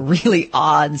go to the really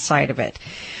odd side of it.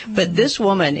 But this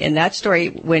woman in that story,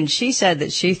 when she said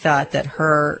that she thought that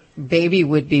her baby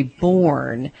would be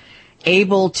born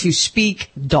able to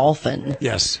speak dolphin.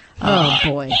 Yes. Oh,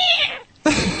 boy.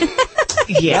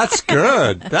 Yeah. That's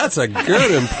good. That's a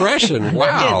good impression.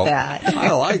 Wow. Look at that.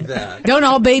 I like that. Don't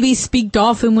all babies speak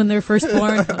dolphin when they're first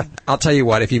born? I'll tell you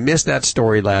what, if you missed that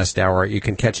story last hour, you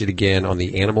can catch it again on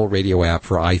the Animal Radio app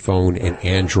for iPhone and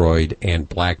Android and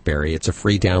BlackBerry. It's a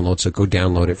free download, so go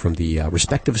download it from the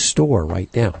respective store right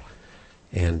now.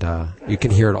 And you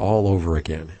can hear it all over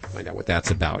again. Find out what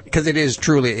that's about. Because it is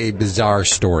truly a bizarre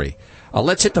story.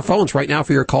 Let's hit the phones right now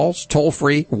for your calls. Toll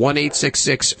free,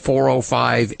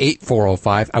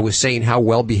 1-866-405-8405. I was saying how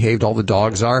well behaved all the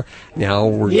dogs are. Now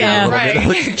we're getting a little bit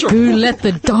out of control. Who let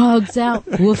the dogs out?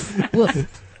 Woof,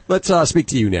 woof. Let's speak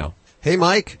to you now. Hey,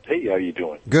 Mike. Hey, how you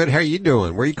doing? Good. How are you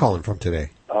doing? Where are you calling from today?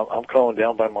 I'm calling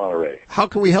down by Monterey. How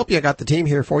can we help you? I got the team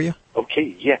here for you.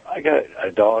 Okay, yeah. I got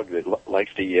a dog that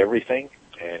likes to eat everything,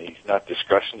 and he's not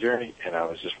discretionary, and I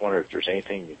was just wondering if there's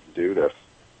anything you can do to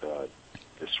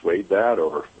dissuade that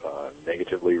or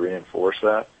negatively reinforce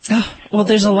that. Well,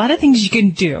 there's a lot of things you can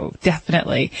do,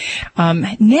 definitely.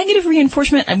 Negative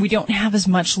reinforcement, and we don't have as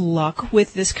much luck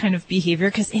with this kind of behavior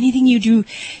because anything you do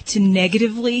to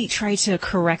negatively try to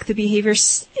correct the behavior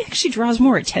actually draws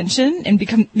more attention and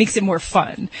makes it more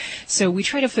fun. So we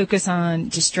try to focus on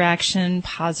distraction,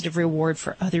 positive reward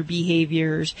for other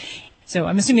behaviors. So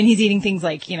I'm assuming he's eating things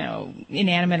like,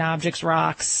 inanimate objects,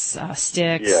 rocks,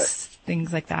 sticks,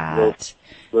 things like that.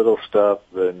 Little stuff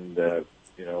and,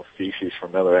 feces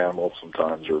from other animals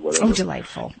sometimes or whatever. Oh,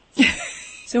 delightful.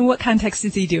 So in what context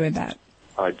is he doing that?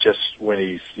 Just when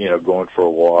he's, going for a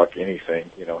walk,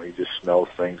 anything, he just smells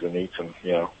things and eats them,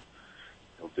 he'll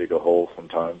dig a hole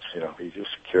sometimes, he's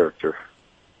just a character.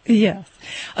 Yes.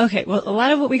 Okay, well, a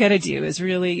lot of what we got to do is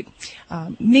really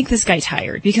make this guy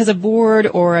tired, because a bored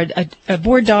or a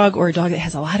bored dog or a dog that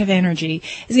has a lot of energy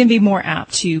is going to be more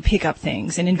apt to pick up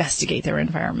things and investigate their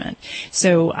environment.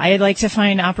 So I like to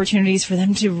find opportunities for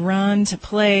them to run, to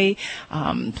play,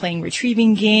 playing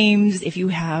retrieving games. If you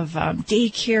have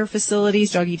daycare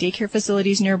facilities, doggy daycare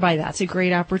facilities nearby, that's a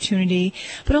great opportunity.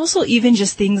 But also even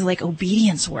just things like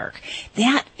obedience work.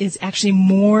 That is actually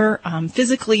more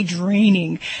physically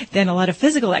draining than a lot of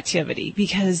physical activity,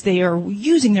 because they are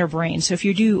using their brain. So if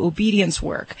you do obedience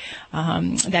work,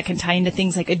 that can tie into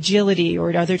things like agility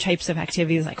or other types of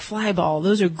activities like flyball.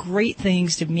 Those are great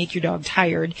things to make your dog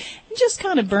tired and just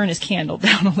kind of burn his candle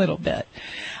down a little bit.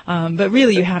 But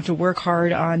really, you have to work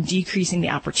hard on decreasing the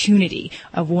opportunity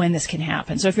of when this can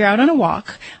happen. So if you're out on a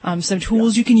walk, some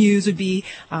tools you can use would be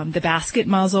the basket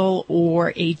muzzle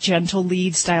or a gentle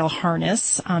lead style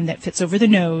harness that fits over the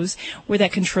nose, where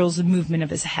that controls the movement of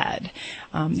his head.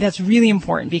 That's really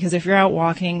important, because if you're out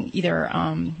walking, either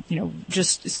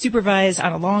just supervised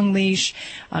on a long leash,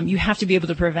 you have to be able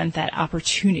to prevent that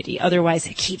opportunity. Otherwise,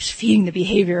 it keeps feeding the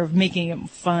behavior of making it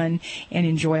fun and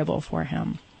enjoyable for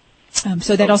him.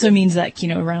 So that also means that,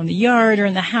 around the yard or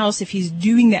in the house, if he's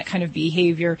doing that kind of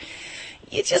behavior,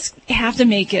 you just have to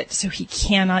make it so he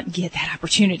cannot get that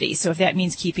opportunity. So if that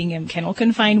means keeping him kennel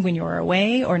confined when you're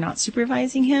away, or not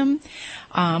supervising him,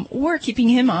 or keeping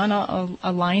him on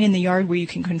a line in the yard where you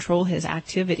can control his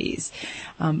activities.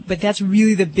 But that's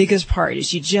really the biggest part,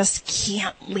 is you just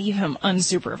can't leave him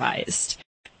unsupervised.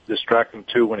 Distract him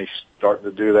too when he's starting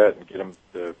to do that, and get him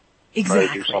to try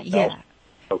to do something else.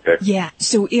 Okay. Yeah.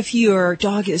 So if your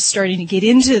dog is starting to get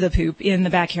into the poop in the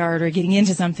backyard or getting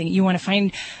into something, you want to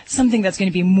find something that's going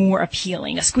to be more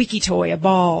appealing. A squeaky toy, a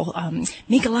ball,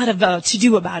 make a lot of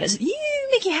to-do about it.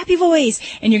 Make a happy voice.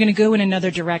 And you're going to go in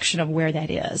another direction of where that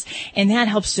is. And that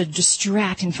helps to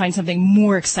distract and find something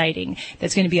more exciting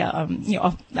that's going to be a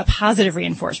positive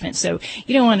reinforcement. So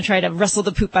you don't want to try to wrestle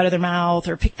the poop out of their mouth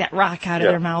or pick that rock out of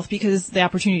their mouth, because the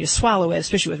opportunity to swallow it,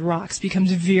 especially with rocks,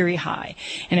 becomes very high.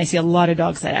 And I see a lot of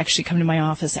dogs that actually come to my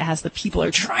office as the people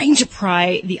are trying to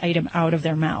pry the item out of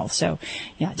their mouth. So,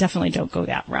 yeah, definitely don't go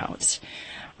that route.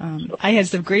 I had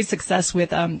some great success with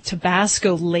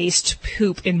Tabasco laced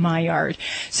poop in my yard.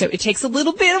 So it takes a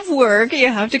little bit of work. You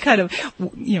have to kind of,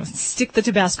 stick the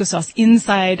Tabasco sauce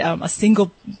inside a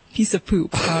single piece of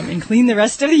poop and clean the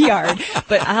rest of the yard.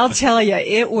 But I'll tell you,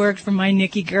 it worked for my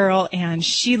Nikki girl, and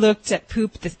she looked at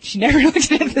poop. She never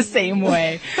looked at it the same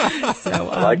way.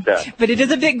 So, I like that. But it is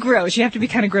a bit gross. You have to be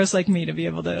kind of gross like me to be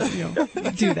able to,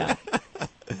 do that.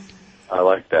 I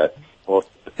like that. Well,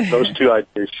 those two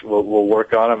ideas, we'll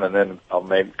work on them, and then I'll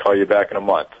maybe call you back in a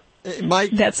month.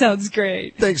 Mike, that sounds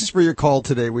great. Thanks for your call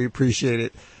today. We appreciate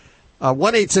it.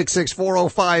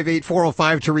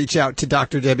 1-866-405-8405 to reach out to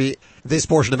Dr. Debbie. This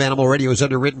portion of Animal Radio is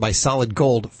underwritten by Solid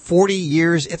Gold. 40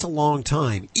 years, it's a long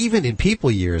time, even in people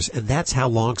years, and that's how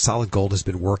long Solid Gold has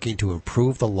been working to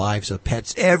improve the lives of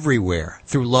pets everywhere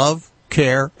through love,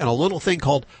 care, and a little thing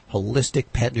called holistic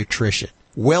pet nutrition.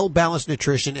 Well-balanced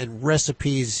nutrition and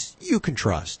recipes you can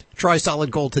trust. Try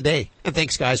Solid Gold today. And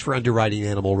thanks, guys, for underwriting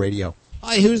Animal Radio.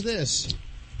 Hi, who's this?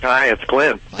 Hi, it's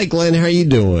Glenn. Hi, Glenn. How you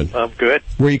doing? I'm good.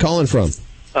 Where are you calling from?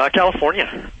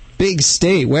 California. Big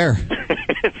state. Where?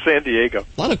 San Diego.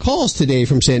 A lot of calls today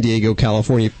from San Diego,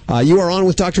 California. You are on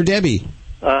with Dr. Debbie.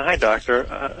 Hi, Doctor.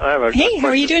 I have a Hey, how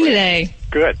are you doing today?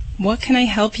 Good. What can I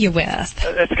help you with?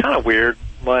 It's kind of weird.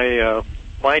 My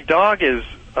dog is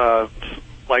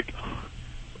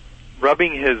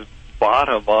rubbing his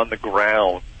bottom on the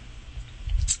ground.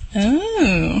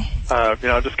 Oh.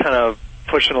 Just kind of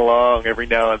pushing along every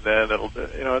now and then.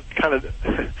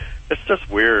 It's just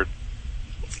weird.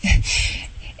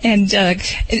 And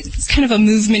it's kind of a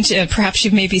movement. Perhaps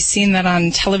you've maybe seen that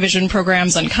on television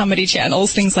programs, on comedy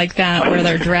channels, things like that, where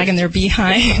they're dragging their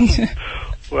behind.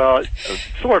 Well,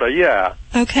 sort of, yeah.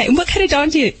 Okay. What kind of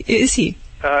dog is he?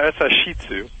 It's a Shih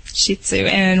Tzu. Shih Tzu.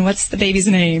 And what's the baby's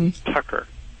name? Tucker.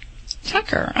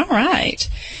 Tucker. All right.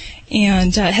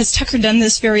 And has Tucker done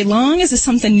this very long? Is this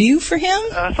something new for him?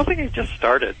 Something he just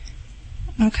started.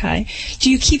 Okay.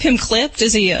 Do you keep him clipped?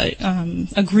 Is he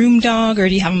a groom dog, or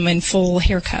do you have him in full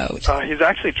hair coat? He's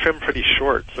actually trimmed pretty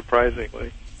short,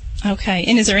 surprisingly. Okay.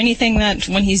 And is there anything that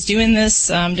when he's doing this,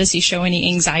 does he show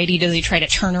any anxiety? Does he try to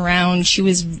turn around, chew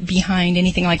his behind,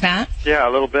 anything like that? Yeah,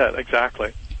 a little bit,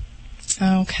 exactly.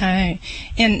 Okay.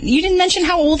 And you didn't mention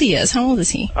how old he is. How old is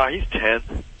he? He's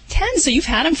 10. 10, so you've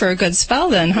had him for a good spell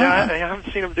then, huh? Yeah, I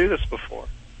haven't seen him do this before.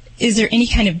 Is there any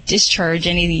kind of discharge,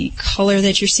 any color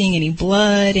that you're seeing, any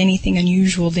blood, anything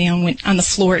unusual down on the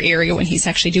floor area when he's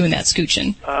actually doing that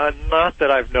scooching? Not that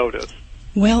I've noticed.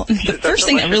 Well, the first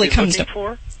thing that really comes to...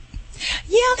 For?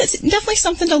 Yeah, that's definitely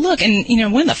something to look. And,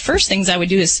 one of the first things I would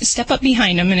do is step up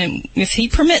behind him, and if he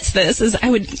permits this, is I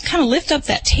would kind of lift up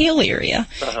that tail area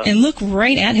and look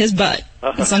right at his butt.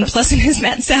 As unpleasant as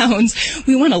that sounds,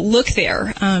 we want to look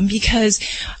there because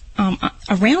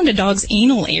around a dog's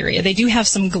anal area, they do have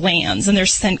some glands, and they're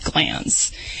scent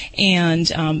glands.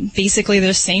 And basically they're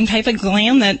the same type of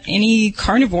gland that any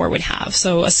carnivore would have.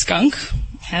 So a skunk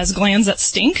has glands that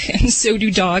stink, and so do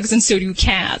dogs, and so do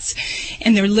cats.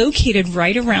 And they're located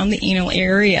right around the anal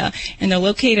area, and they're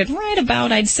located right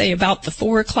about, I'd say, about the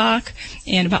 4 o'clock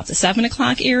and about the 7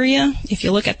 o'clock area. If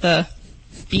you look at the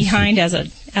behind as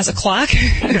a clock.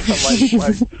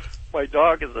 my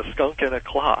dog is a skunk and a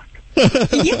clock.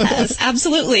 Yes,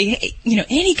 absolutely.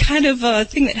 Any kind of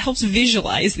thing that helps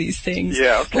visualize these things.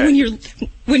 Yeah, okay. But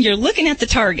when you're looking at the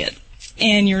target,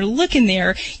 and you're looking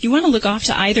there, you want to look off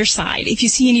to either side. If you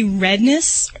see any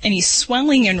redness, any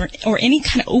swelling, or any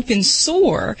kind of open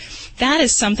sore, that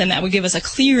is something that would give us a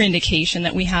clear indication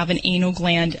that we have an anal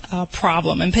gland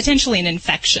problem and potentially an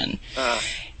infection.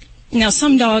 Now,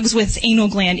 some dogs with anal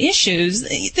gland issues,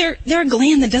 they're a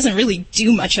gland that doesn't really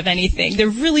do much of anything. They're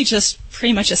really just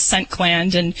pretty much a scent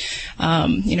gland. And,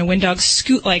 when dogs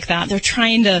scoot like that, they're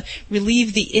trying to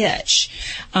relieve the itch.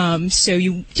 So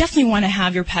you definitely want to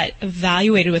have your pet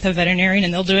evaluated with a veterinarian,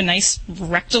 and they'll do a nice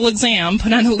rectal exam,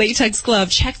 put on a latex glove,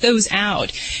 check those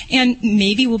out. And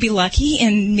maybe we'll be lucky,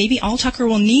 and maybe all Tucker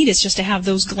will need is just to have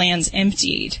those glands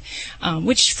emptied,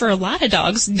 which for a lot of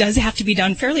dogs does have to be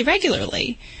done fairly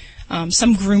regularly.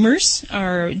 Some groomers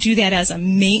do that as a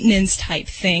maintenance type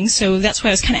thing, so that's why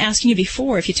I was kind of asking you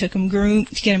before if you took them to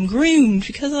get them groomed,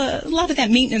 because a lot of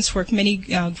that maintenance work many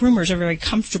groomers are very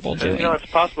comfortable doing. It's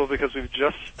possible because we've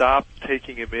just stopped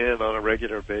taking him in on a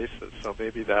regular basis, so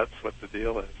maybe that's what the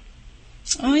deal is.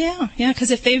 Oh, yeah,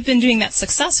 because if they've been doing that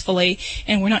successfully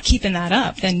and we're not keeping that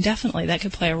up, then definitely that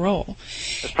could play a role.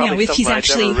 It's probably something I've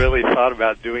never really thought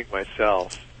about doing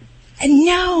myself.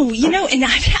 No, and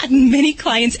I've had many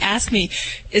clients ask me,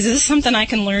 is this something I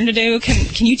can learn to do?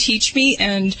 Can you teach me?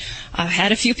 And I've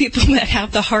had a few people that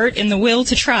have the heart and the will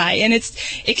to try, and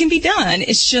it can be done.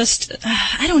 It's just,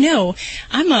 I don't know.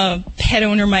 I'm a pet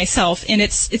owner myself, and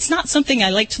it's not something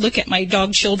I like to look at my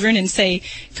dog children and say,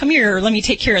 come here, let me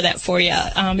take care of that for you.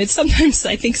 It's sometimes,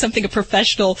 I think, something a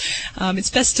professional, it's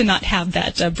best to not have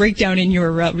that breakdown in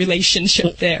your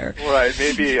relationship there. Right,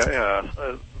 maybe,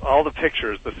 all the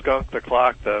pictures, the skunk, the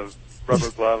clock, the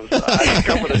rubber gloves, I think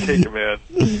I'm going to take him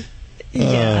in.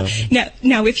 Yeah.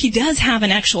 Now, if he does have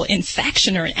an actual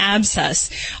infection or an abscess,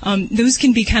 those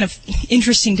can be kind of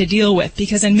interesting to deal with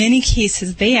because in many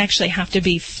cases they actually have to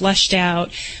be flushed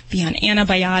out, be on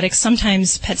antibiotics.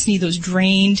 Sometimes pets need those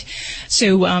drained.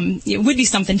 So it would be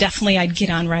something definitely I'd get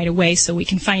on right away so we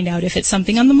can find out if it's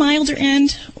something on the milder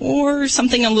end or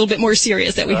something a little bit more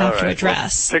serious that we have to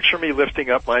address. Well, picture me lifting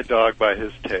up my dog by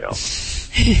his tail.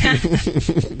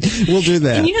 We'll do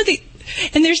that.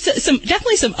 And there's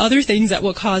definitely some other things that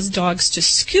will cause dogs to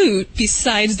scoot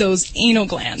besides those anal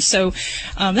glands. So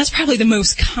that's probably the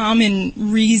most common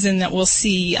reason that we'll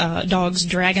see dogs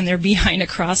dragging their behind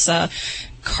across a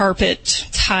carpet,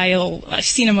 tile. I've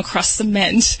seen them across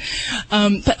cement.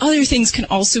 But other things can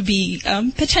also be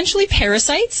potentially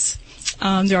parasites.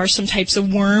 There are some types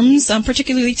of worms,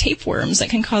 particularly tapeworms, that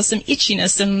can cause some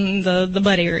itchiness in the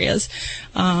butt areas.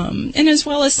 And as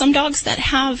well as some dogs that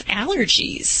have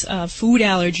allergies, food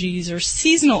allergies or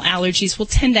seasonal allergies will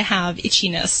tend to have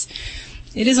itchiness.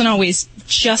 It isn't always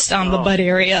just on the butt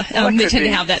area. They tend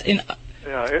to have that in...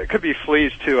 Yeah, it could be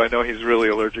fleas, too. I know he's really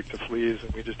allergic to fleas,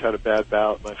 and we just had a bad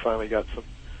bout, and I finally got him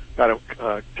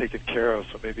taken care of,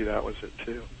 so maybe that was it,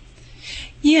 too.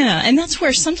 Yeah, and that's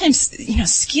where sometimes,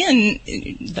 skin,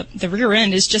 the rear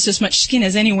end is just as much skin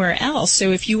as anywhere else.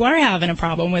 So if you are having a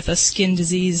problem with a skin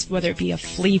disease, whether it be a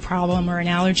flea problem or an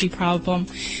allergy problem,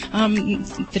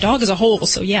 the dog as a whole.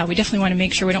 So yeah, we definitely want to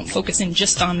make sure we don't focus in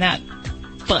just on that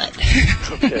butt.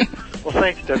 Okay. Well,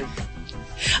 thanks, Debbie.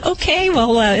 Okay,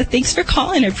 well, thanks for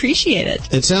calling. I appreciate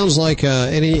it. It sounds like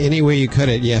any way you cut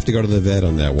it, you have to go to the vet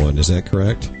on that one. Is that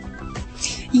correct?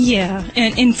 Yeah,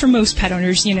 and for most pet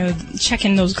owners,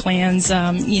 checking those glands,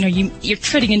 you're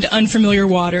treading into unfamiliar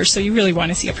water, so you really want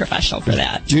to see a professional for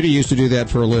that. Judy used to do that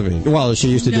for a living. Well, she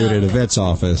used to do it at a vet's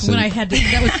office.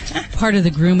 That was part of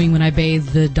the grooming when I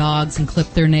bathed the dogs and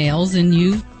clipped their nails, and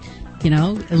you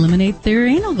eliminate their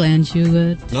anal glands.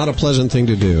 Not a pleasant thing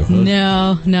to do.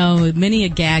 Huh? No, many a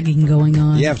gagging going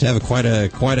on. You have to have quite a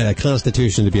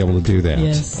constitution to be able to do that.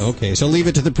 Yes. Okay, so leave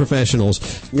it to the professionals.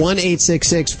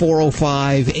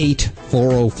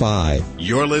 1-866-405-8405.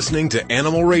 You're listening to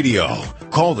Animal Radio.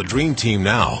 Call the Dream Team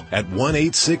now at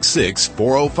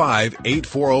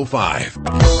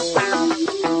 1-866-405-8405.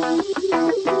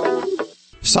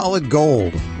 Solid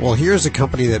Gold. Well, here's a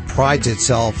company that prides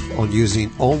itself on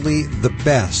using only the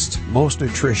best, most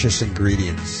nutritious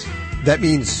ingredients. That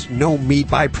means no meat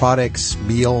byproducts,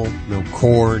 meal, no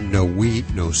corn, no wheat,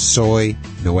 no soy,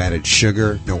 no added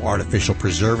sugar, no artificial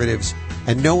preservatives,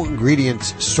 and no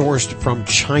ingredients sourced from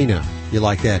China. You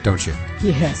like that, don't you?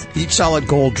 Yes. Each Solid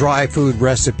Gold dry food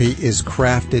recipe is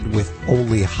crafted with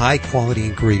only high-quality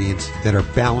ingredients that are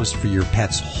balanced for your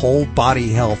pet's whole body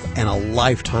health and a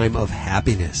lifetime of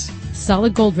happiness.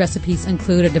 Solid Gold recipes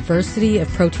include a diversity of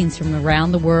proteins from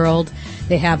around the world.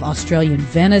 They have Australian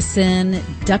venison,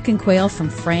 duck and quail from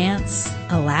France,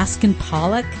 Alaskan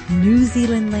pollock, New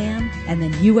Zealand lamb, and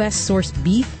then U.S. sourced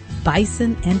beef,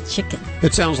 bison, and chicken.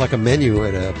 It sounds like a menu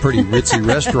at a pretty ritzy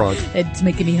restaurant. It's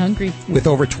making me hungry. With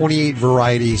over 28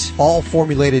 varieties, all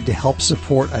formulated to help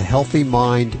support a healthy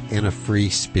mind and a free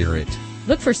spirit.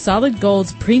 Look for Solid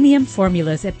Gold's premium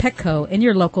formulas at Petco in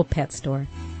your local pet store.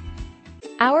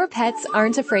 Our pets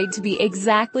aren't afraid to be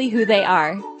exactly who they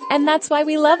are, and that's why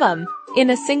we love them. In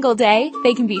a single day,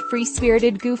 they can be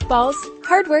free-spirited goofballs,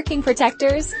 hard-working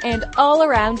protectors, and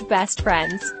all-around best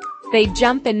friends. They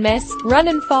jump and miss, run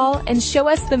and fall, and show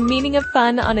us the meaning of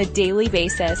fun on a daily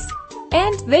basis.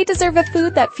 And they deserve a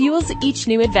food that fuels each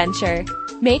new adventure.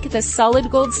 Make the Solid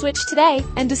Gold switch today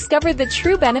and discover the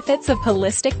true benefits of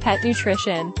holistic pet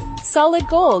nutrition. Solid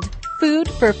Gold, food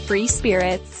for free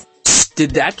spirits.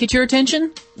 Did that get your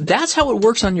attention? That's how it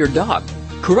works on your dog.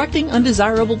 Correcting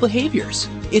undesirable behaviors.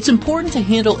 It's important to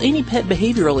handle any pet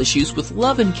behavioral issues with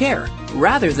love and care,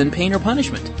 rather than pain or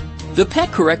punishment. The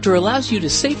Pet Corrector allows you to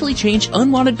safely change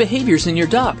unwanted behaviors in your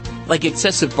dog, like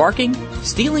excessive barking,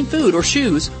 stealing food or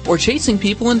shoes, or chasing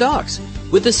people and dogs.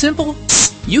 With a simple,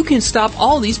 you can stop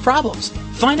all these problems.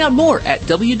 Find out more at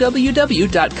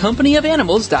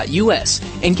www.companyofanimals.us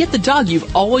and get the dog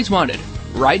you've always wanted.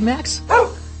 Right, Max?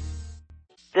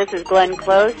 This is Glenn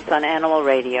Close on Animal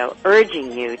Radio,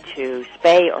 urging you to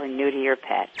spay or neuter your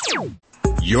pet.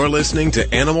 You're listening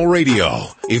to Animal Radio.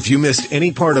 If you missed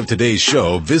any part of today's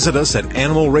show, visit us at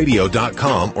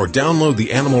animalradio.com or download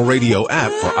the Animal Radio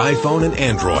app for iPhone and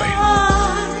Android.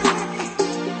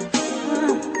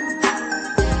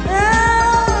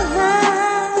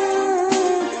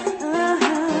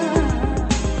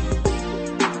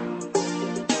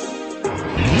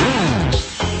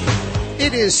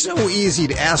 It is so easy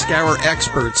to ask our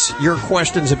experts your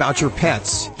questions about your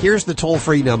pets. Here's the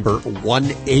toll-free number,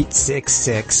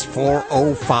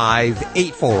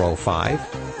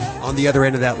 1-866-405-8405. On the other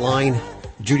end of that line,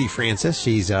 Judy Francis.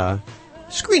 She's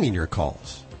screening your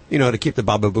calls, to keep the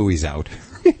baba-booies out.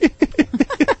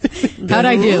 How'd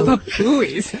I do?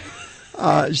 Baba-booies.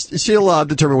 She'll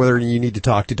determine whether you need to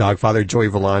talk to dog father Joey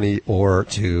Villani or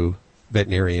to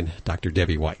veterinarian Dr.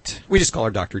 Debbie White. We just call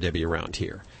her Dr. Debbie around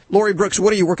here. Lori Brooks,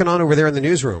 what are you working on over there in the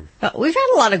newsroom? We've had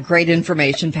a lot of great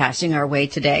information passing our way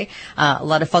today. A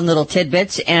lot of fun little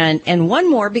tidbits and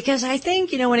one more, because I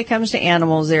think, when it comes to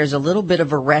animals, there's a little bit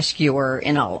of a rescuer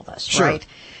in all of us, sure. Right?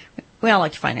 We all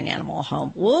like to find an animal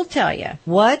home. We'll tell you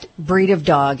what breed of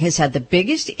dog has had the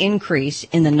biggest increase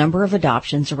in the number of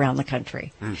adoptions around the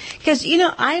country. Because,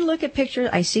 I look at pictures,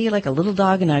 I see like a little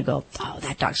dog and I go, oh,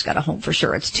 that dog's got a home for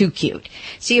sure. It's too cute.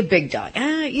 See a big dog.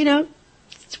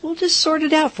 We'll just sort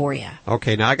it out for you.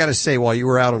 Okay, now I got to say, while you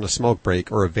were out on a smoke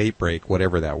break or a vape break,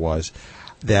 whatever that was,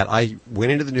 that I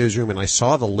went into the newsroom and I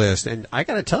saw the list, and I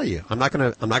got to tell you, I'm not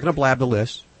gonna blab the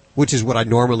list, which is what I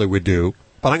normally would do,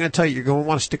 but I'm going to tell you, you're going to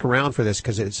want to stick around for this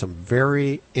because it's some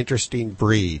very interesting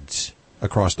breeds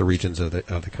across the regions of the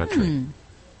country.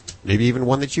 Maybe even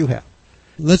one that you have.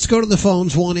 Let's go to the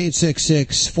phones,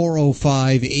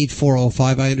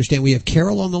 1-866-405-8405. I understand we have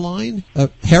Carol on the line.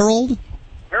 Harold?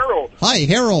 Harold. Hi,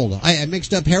 Harold. I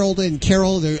mixed up Harold and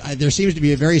Carol. There seems to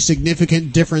be a very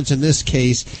significant difference in this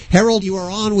case. Harold, you are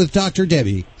on with Dr.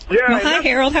 Debbie. Yeah. Well, hi,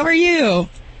 Harold. How are you?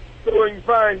 Doing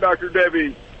fine, Dr.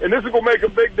 Debbie. And this is going to make a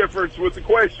big difference with the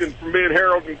question from being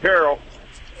Harold and Carol.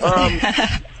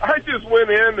 I just went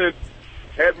in and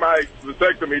had my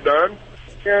vasectomy done.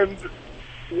 And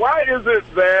why is it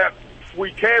that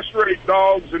we castrate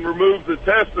dogs and remove the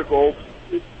testicles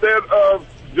instead of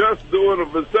just doing a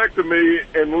vasectomy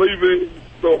and leaving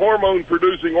the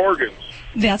hormone-producing organs?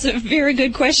 That's a very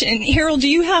good question. Harold, do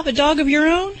you have a dog of your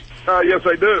own? Yes,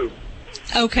 I do.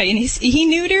 Okay, and is he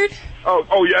neutered?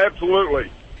 Oh, yeah,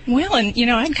 absolutely. Well, and,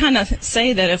 I'd kind of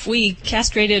say that if we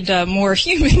castrated more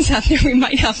humans out there, we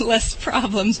might have less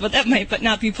problems, but that might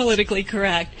not be politically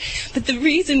correct. But the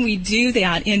reason we do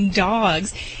that in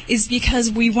dogs is because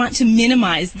we want to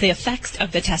minimize the effects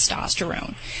of the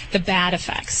testosterone, the bad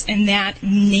effects, and that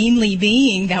namely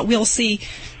being that we'll see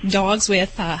dogs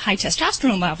with high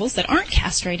testosterone levels that aren't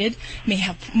castrated may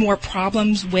have more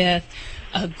problems with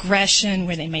aggression,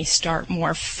 where they may start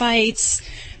more fights,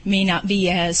 may not be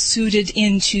as suited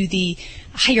into the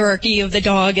hierarchy of the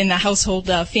dog in the household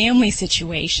family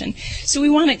situation. So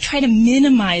we want to try to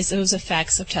minimize those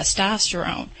effects of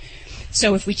testosterone.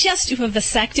 So if we just do a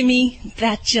vasectomy,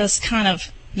 that just kind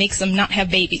of makes them not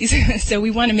have babies. So we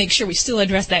want to make sure we still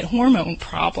address that hormone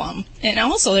problem. And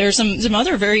also there are some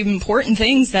other very important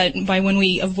things that when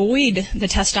we avoid the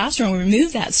testosterone,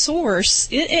 remove that source,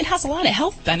 it has a lot of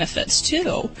health benefits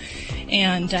too.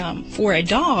 And for a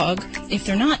dog, if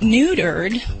they're not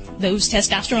neutered, those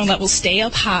testosterone levels stay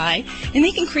up high, and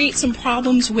they can create some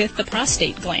problems with the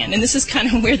prostate gland. And this is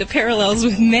kind of where the parallels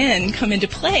with men come into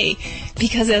play,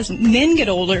 because as men get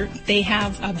older, they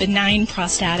have a benign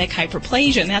prostatic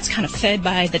hyperplasia, and that's kind of fed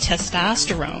by the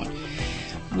testosterone.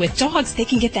 With dogs, they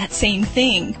can get that same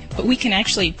thing, but we can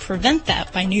actually prevent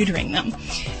that by neutering them.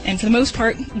 And for the most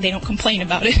part, they don't complain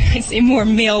about it. I'd say more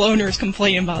male owners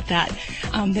complain about that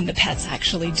than the pets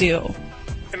actually do.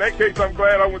 In that case, I'm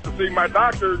glad I went to see my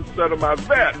doctor instead of my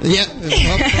vet. Yeah,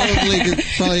 well,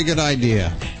 probably a good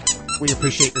idea. We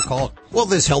appreciate your call. Well,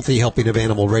 this healthy helping of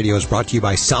Animal Radio is brought to you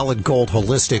by Solid Gold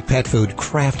Holistic Pet Food,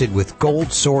 crafted with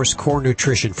Gold Source core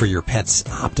nutrition for your pet's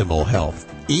optimal health.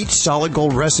 Each Solid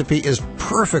Gold recipe is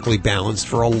perfectly balanced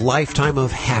for a lifetime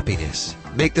of happiness.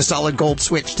 Make the Solid Gold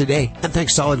switch today, and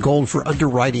thanks Solid Gold for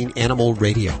underwriting Animal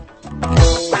Radio.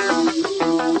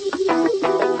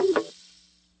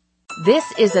 This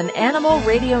is an Animal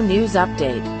Radio News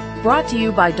Update, brought to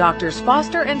you by Drs.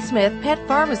 Foster and Smith Pet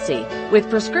Pharmacy, with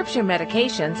prescription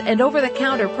medications and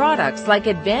over-the-counter products like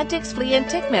Advantix flea and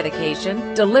tick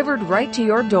medication delivered right to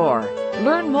your door.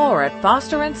 Learn more at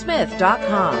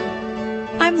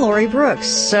fosterandsmith.com. I'm Lori Brooks.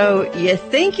 So you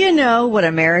think you know what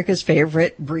America's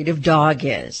favorite breed of dog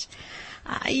is?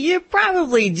 You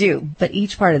probably do, but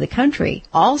each part of the country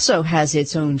also has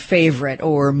its own favorite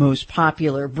or most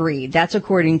popular breed. That's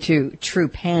according to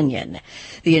Trupanion.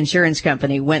 The insurance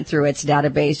company went through its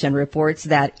database and reports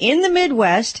that in the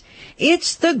Midwest,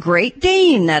 it's the Great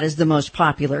Dane that is the most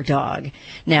popular dog.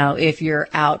 Now, if you're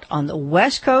out on the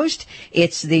West Coast,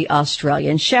 it's the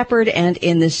Australian Shepherd, and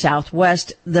in the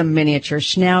Southwest, the miniature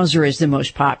Schnauzer is the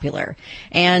most popular.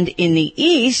 And in the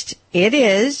East, it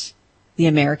is the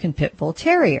American Pit Bull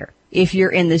Terrier. If you're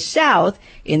in the South,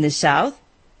 a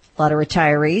lot of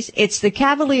retirees, it's the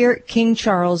Cavalier King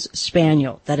Charles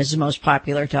Spaniel that is the most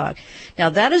popular dog. Now,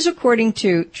 that is according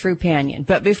to Trupanion.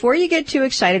 But before you get too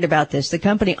excited about this, the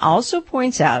company also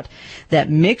points out that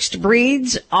mixed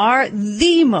breeds are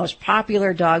the most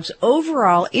popular dogs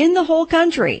overall in the whole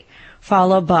country,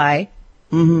 followed by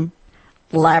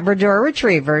Labrador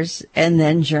Retrievers and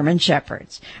then German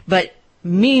Shepherds. But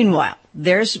meanwhile,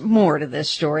 there's more to this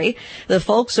story. The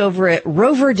folks over at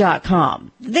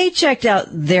Rover.com, they checked out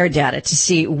their data to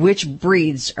see which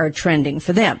breeds are trending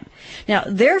for them. Now,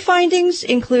 their findings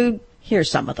include,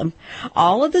 here's some of them.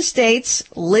 All of the states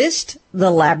list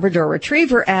the Labrador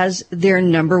Retriever as their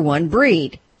number one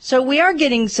breed. So we are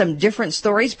getting some different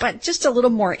stories, but just a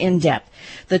little more in-depth.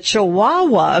 The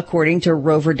Chihuahua, according to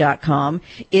Rover.com,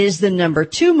 is the number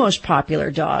 2 most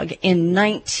popular dog in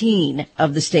 19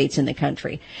 of the states in the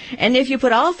country. And if you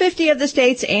put all 50 of the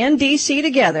states and D.C.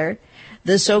 together,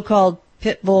 the so-called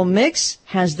Pit Bull mix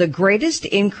has the greatest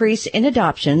increase in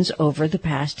adoptions over the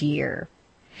past year.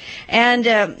 And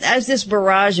as this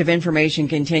barrage of information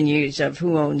continues of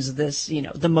who owns this,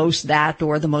 the most that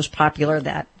or the most popular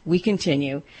that, we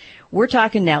continue. We're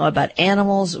talking now about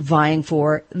animals vying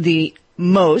for the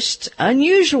most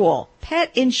unusual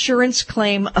pet insurance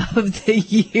claim of the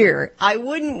year. I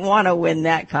wouldn't want to win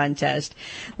that contest.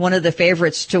 One of the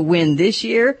favorites to win this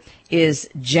year is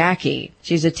Jackie.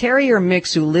 She's a terrier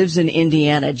mix who lives in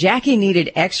Indiana. Jackie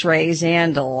needed x-rays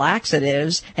and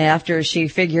laxatives after she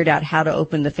figured out how to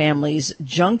open the family's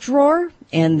junk drawer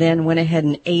and then went ahead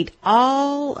and ate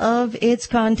all of its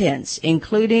contents,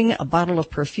 including a bottle of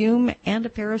perfume and a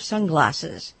pair of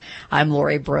sunglasses. I'm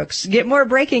Lori Brooks. Get more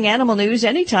breaking animal news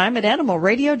anytime at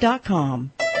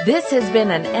animalradio.com. This has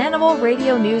been an Animal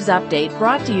Radio News Update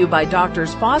brought to you by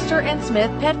Drs. Foster and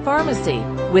Smith Pet Pharmacy,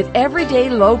 with everyday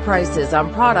low prices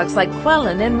on products like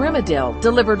Quellen and Rimadyl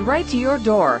delivered right to your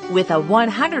door with a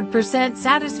 100%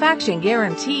 satisfaction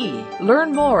guarantee.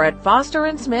 Learn more at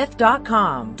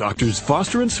fosterandsmith.com. Doctors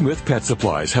Foster and Smith Pet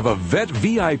Supplies have a Vet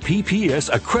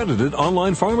VIPPS accredited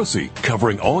online pharmacy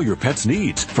covering all your pet's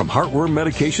needs, from heartworm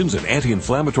medications and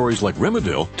anti-inflammatories like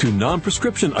Rimadyl to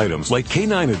non-prescription items like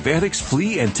Canine Advantix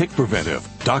Flea and Tick Preventive.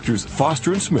 Doctors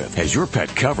Foster and Smith has your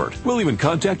pet covered. We'll even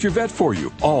contact your vet for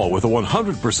you, all with a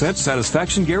 100%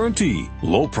 satisfaction guarantee.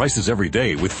 Low prices every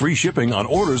day with free shipping on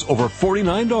orders over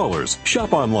 $49.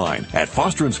 Shop online at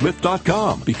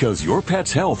fosterandsmith.com because your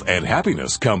pet's health and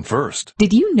happiness come first.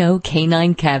 Did you know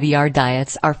canine caviar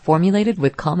diets are formulated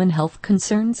with common health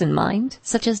concerns in mind,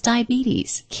 such as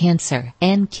diabetes, cancer,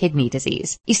 and kidney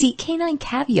disease? You see, canine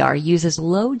caviar uses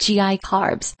low GI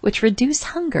carbs, which reduce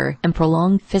hunger and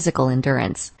prolong physical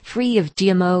endurance. Free of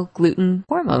GMO, gluten,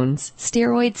 hormones,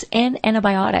 steroids, and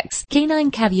antibiotics. Canine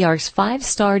Caviar's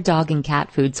 5-star dog and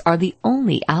cat foods are the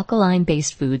only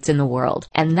alkaline-based foods in the world,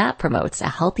 and that promotes a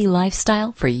healthy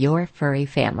lifestyle for your furry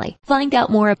family. Find out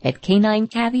more at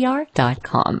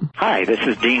caninecaviar.com. Hi, this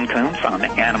is Dean Koontz on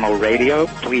Animal Radio.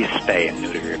 Please spay and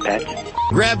neuter your pets.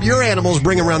 Grab your animals,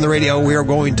 bring them around the radio. We are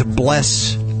going to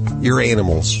bless your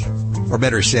animals. Or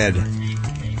better said,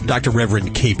 Dr.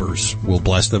 Reverend Capers will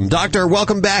bless them. Doctor,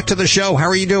 welcome back to the show. How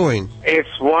are you doing? It's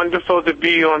wonderful to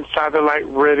be on satellite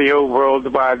radio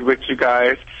worldwide with you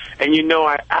guys. And you know,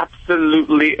 I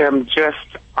absolutely am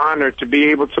just honored to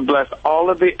be able to bless all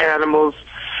of the animals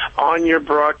on your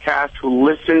broadcast who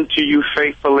listen to you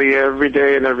faithfully every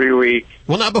day and every week.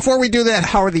 Well, now, before we do that,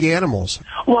 how are the animals?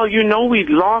 Well, you know, we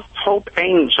lost Hope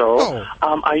Angel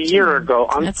a year ago,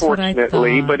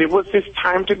 unfortunately, but it was his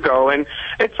time to go, and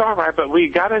it's all right, but we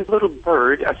got a little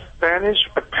bird, a Spanish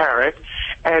parrot,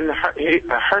 and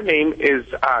her name is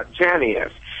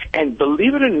Janius. And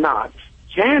believe it or not,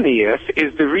 Janius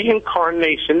is the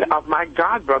reincarnation of my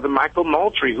godbrother, Michael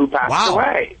Moultrie, who passed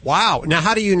away. Wow. Now,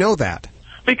 how do you know that?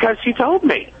 Because he told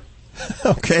me.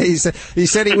 Okay, he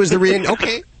said he was the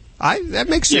Okay, that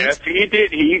makes sense. Yes, he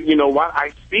did. You know what? I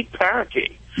speak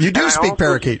parakeet. You do speak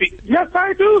parakeet? Yes,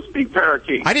 I do speak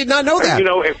parakeet. I did not know that. You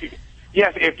know,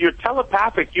 if you're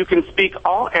telepathic, you can speak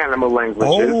all animal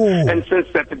languages. Oh. And since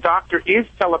that the doctor is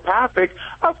telepathic,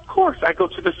 of course I go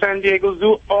to the San Diego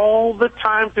Zoo all the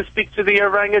time to speak to the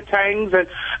orangutans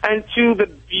and to the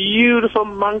beautiful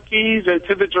monkeys and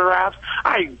to the giraffes.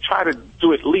 I try to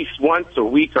do at least once a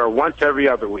week or once every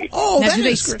other week. Oh, now do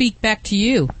they speak back to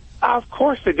you? Of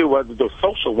course they do. The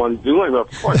social ones do, and of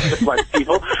course, just like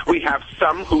people, we have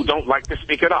some who don't like to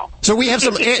speak at all. So we have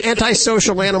some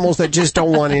antisocial animals that just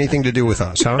don't want anything to do with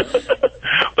us, huh?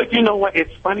 But you know what?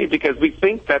 It's funny because we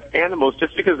think that animals,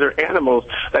 just because they're animals,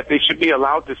 that they should be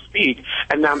allowed to speak.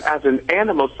 And as an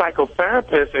animal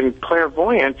psychotherapist and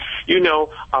clairvoyant, you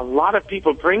know, a lot of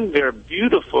people bring their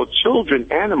beautiful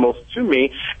children, animals, to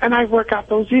me, and I work out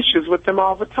those issues with them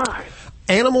all the time.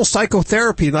 Animal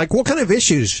psychotherapy, like what kind of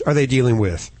issues are they dealing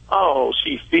with? Oh,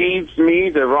 she feeds me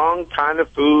the wrong kind of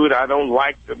food. I don't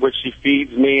like what she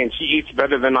feeds me, and she eats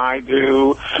better than I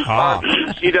do.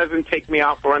 She doesn't take me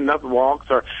out for enough walks,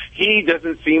 or he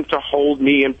doesn't seem to hold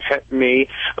me and pet me,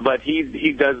 but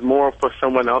he does more for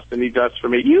someone else than he does for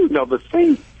me. You know, the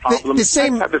same problem. Pets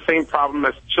have the same problem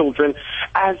as children,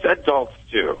 as adults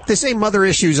do. The same mother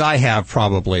issues I have,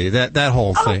 probably, that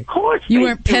whole thing. Of course. You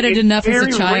weren't petted enough as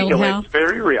a child, Hal? It's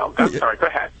very real. I'm sorry, go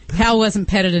ahead. Hal wasn't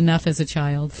petted enough as a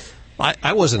child.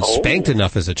 I wasn't spanked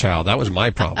enough as a child. That was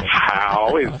my problem.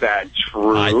 How is that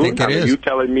true? I think it is. Are you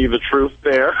telling me the truth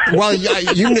there? Well, you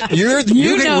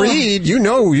can read. You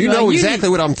know exactly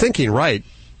what I'm thinking, right?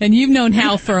 And you've known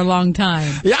Hal for a long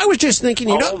time. Yeah, I was just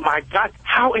thinking, Oh, my God.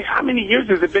 How many years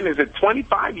has it been? Is it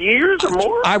 25 years or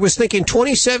more? I was thinking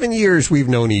 27 years we've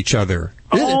known each other.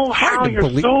 Oh, Hal, you're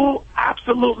so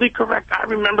absolutely correct. I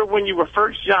remember when you were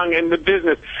first young in the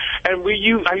business, and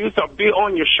I used to be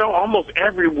on your show almost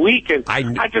every week, and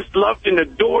I just loved and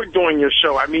adored doing your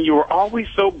show. I mean, you were always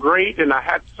so great, and I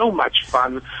had so much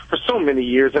fun for so many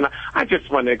years, and I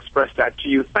just want to express that to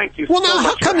you. Thank you so much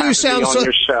how come for having me on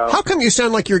your show. How come you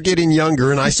sound like you're getting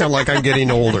younger, and I sound like I'm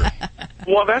getting older?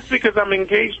 Well, that's because I'm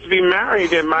engaged to be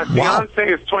married, and my fiance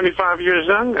is 25 years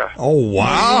younger. Oh,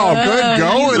 wow. Good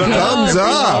going. Thumbs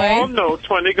up. Oh, no.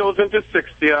 20 goes into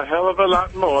 60. A hell of a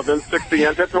lot more than 60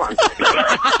 into 20.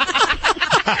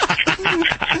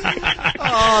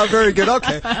 Oh, very good.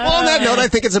 Okay. Well, on that note, I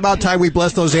think it's about time we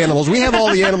bless those animals. We have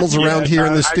all the animals around here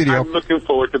in the studio. I'm looking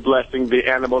forward to blessing the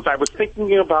animals. I was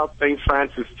thinking about St.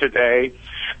 Francis today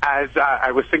as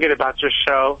I was thinking about your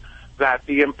show, that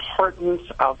the importance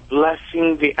of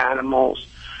blessing the animals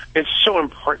is so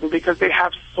important because they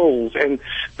have souls and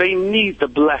they need the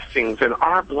blessings and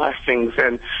our blessings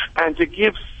and to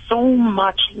give so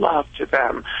much love to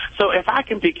them. So if I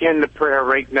can begin the prayer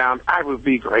right now, I would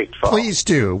be grateful. Please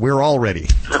do. We're all ready.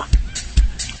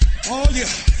 Oh, yeah.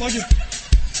 Oh, yeah.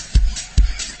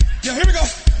 Yeah, here we go.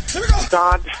 Here we go.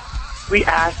 God, we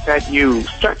ask that you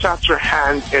stretch out your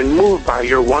hands and move by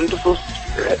your wonderful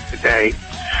Spirit today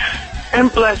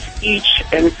and bless each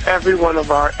and every one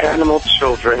of our animal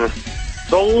children.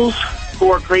 Those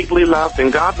who are greatly loved,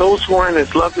 and God, those who aren't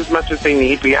as loved as much as they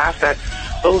need, we ask that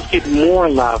those get more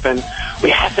love, and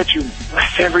we ask that you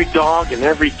bless every dog and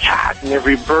every cat and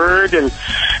every bird and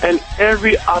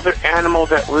every other animal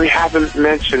that we haven't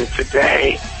mentioned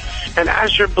today. And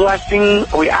as you're blessing,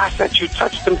 we ask that you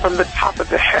touch them from the top of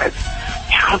the head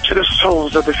down to the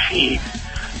soles of the feet.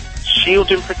 Shield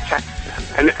and protect them.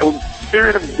 And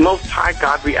Spirit of Most High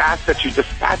God, we ask that you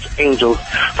dispatch angels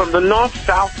from the north,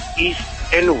 south, east,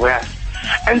 and west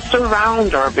and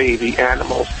surround our baby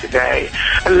animals today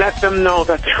and let them know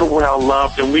that they're well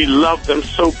loved and we love them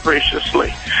so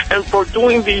graciously. And for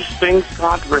doing these things,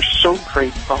 God, we're so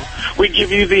grateful. We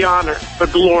give you the honor, the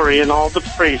glory, and all the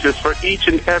praises for each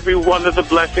and every one of the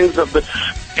blessings of the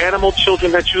animal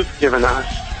children that you've given us.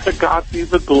 To God be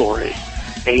the glory.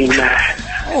 Amen.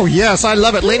 Oh, yes, I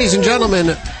love it. Ladies and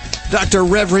gentlemen, Dr.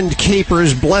 Reverend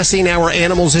Capers blessing our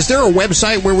animals. Is there a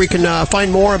website where we can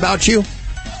find more about you?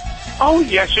 Oh,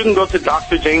 yes, you can go to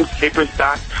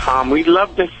drjamescapers.com. We'd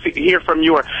love to hear from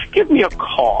you, or give me a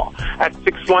call at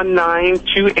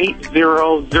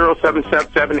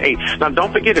 619-280-0778. Now,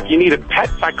 don't forget, if you need a pet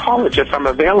psychologist, I'm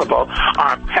available,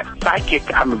 or a pet psychic,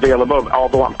 I'm available,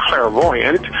 although I'm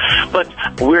clairvoyant. But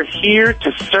we're here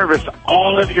to service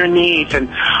all of your needs, and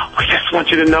we just want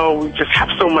you to know we just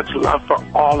have so much love for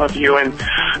all of you, and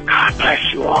God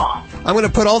bless you all. I'm going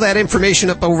to put all that information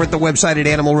up over at the website at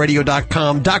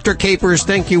animalradio.com. Dr. Capers,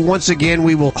 thank you once again.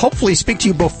 We will hopefully speak to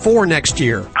you before next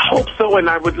year. I hope so, and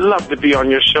I would love to be on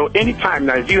your show anytime.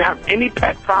 Now, if you have any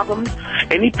pet problems,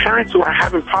 any parents who are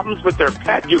having problems with their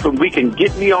pet, we can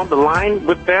get me on the line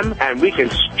with them, and we can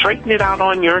straighten it out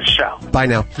on your show. Bye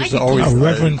now.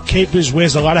 Reverend Capers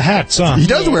wears a lot of hats, huh? He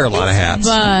does wear a lot of hats.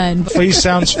 Fun. He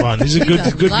sounds fun. He's a good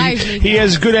he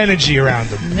has good energy around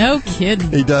him. No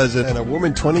kidding. He does. And a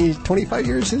woman 25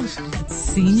 years is?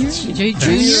 Senior?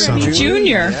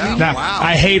 Junior. Yeah. Now, wow.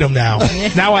 I hate him now.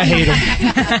 Now I hate him.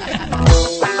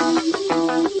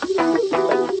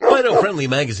 Fido Friendly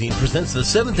Magazine presents the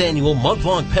 7th annual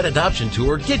month-long pet adoption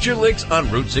tour, Get Your Licks on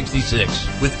Route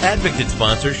 66. With advocate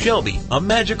sponsor Shelby, A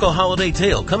Magical Holiday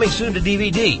Tale coming soon to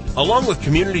DVD, along with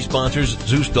community sponsors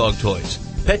Zeus Dog Toys,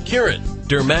 Pet Curin,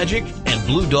 Dermagic, and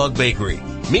Blue Dog Bakery.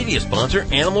 Media sponsor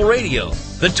Animal Radio.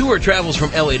 The tour travels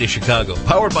from LA to Chicago,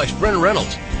 powered by Sprint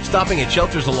Reynolds, stopping at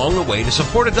shelters along the way to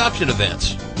support adoption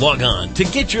events. Log on to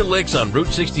Get Your Licks on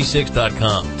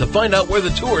Route66.com to find out where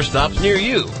the tour stops near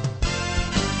you.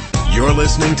 You're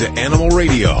listening to Animal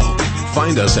Radio.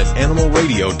 Find us at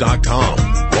animalradio.com.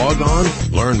 Log on,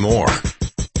 learn more.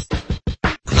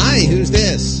 Hi, who's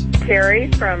this? Terry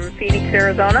from Phoenix,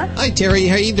 Arizona. Hi, Terry.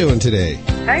 How you doing today?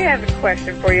 I have a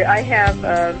question for you. I have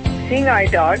a seeing eye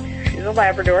dog. She's a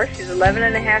Labrador. She's 11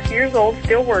 and a half years old,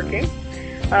 still working.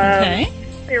 Okay.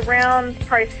 Around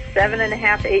probably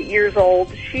 7.5, 8 years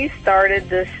old, she started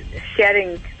this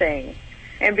shedding thing.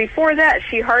 And before that,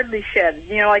 she hardly shed.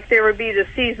 You know, like there would be the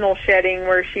seasonal shedding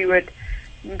where she would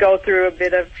go through a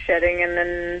bit of shedding and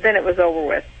then it was over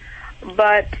with.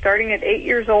 But starting at 8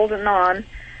 years old and on,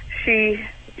 she,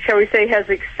 shall we say, has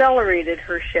accelerated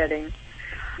her shedding.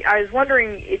 I was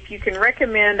wondering if you can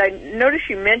recommend, I noticed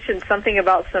you mentioned something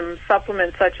about some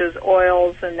supplements such as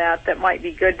oils and that might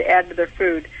be good to add to their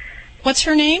food. What's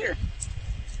her name?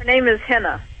 Her name is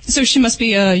Henna. So she must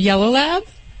be a yellow lab?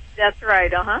 That's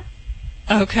right, uh-huh.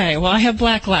 Okay, well, I have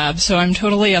black labs, so I'm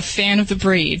totally a fan of the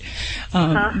breed.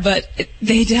 But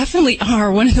they definitely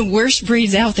are one of the worst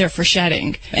breeds out there for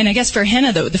shedding. And I guess for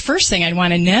Henna, though, the first thing I'd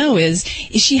want to know is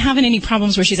she having any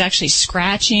problems where she's actually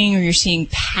scratching, or you're seeing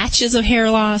patches of hair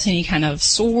loss, any kind of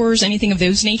sores, anything of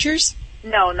those natures?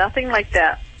 No, nothing like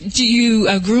that. Do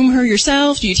you groom her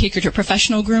yourself? Do you take her to a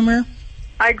professional groomer?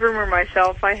 I groom her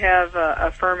myself. I have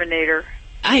a Furminator.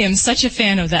 I am such a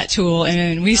fan of that tool,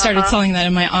 and we started selling that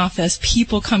in my office.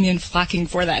 People come in flocking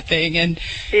for that thing, and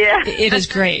it is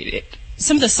great.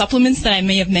 some of the supplements that I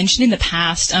may have mentioned in the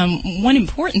past, one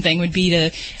important thing would be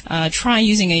to try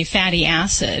using a fatty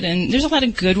acid. And there's a lot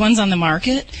of good ones on the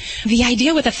market. The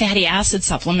idea with a fatty acid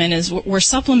supplement is we're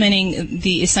supplementing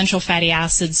the essential fatty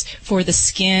acids for the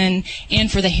skin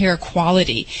and for the hair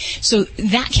quality. So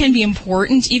that can be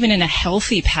important even in a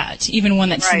healthy pet, even one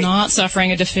that's not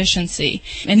suffering a deficiency.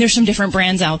 And there's some different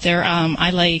brands out there. I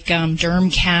like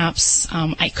Derm Caps,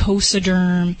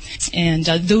 Icosaderm, and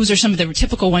those are some of the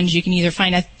typical ones you can either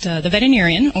find at the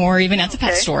veterinarian or even at the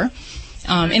pet store.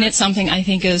 And it's something I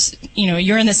think is,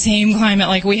 you're in the same climate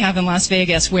like we have in Las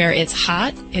Vegas where it's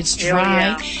hot, it's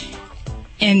dry,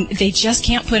 and they just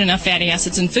can't put enough fatty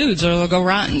acids in foods or they'll go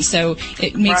rotten. So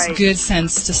it makes good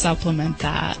sense to supplement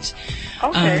that.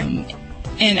 Okay.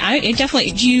 And I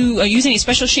definitely, do you use any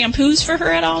special shampoos for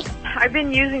her at all? I've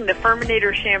been using the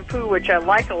Furminator shampoo, which I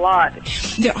like a lot.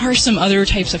 There are some other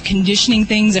types of conditioning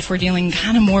things if we're dealing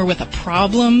kind of more with a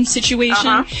problem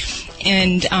situation.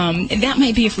 And that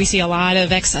might be if we see a lot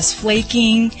of excess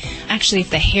flaking. Actually, if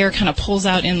the hair kind of pulls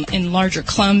out in larger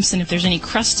clumps, and if there's any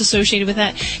crust associated with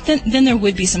that, then there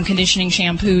would be some conditioning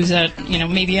shampoos that,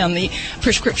 maybe on the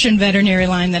prescription veterinary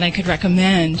line that I could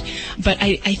recommend. But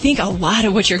I think a lot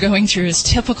of what you're going through is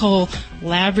typical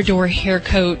Labrador hair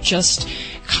coat, just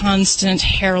constant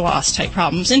hair loss type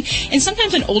problems. And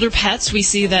sometimes in older pets, we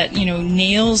see that,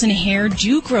 nails and hair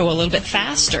do grow a little bit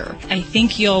faster. I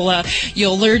think you'll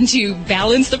learn to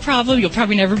balance the problem. You'll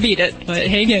probably never beat it, but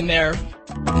hang in there.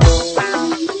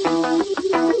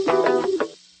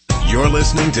 You're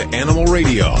listening to Animal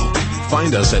Radio.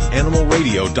 Find us at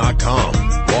animalradio.com.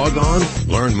 Log on,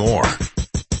 learn more.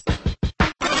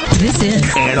 This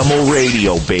is Animal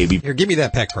Radio, baby. Here, give me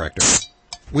that pet corrector.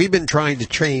 We've been trying to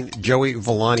train Joey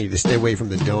Villani to stay away from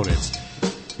the donuts.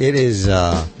 It is,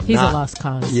 he's a lost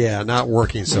cause. Yeah, not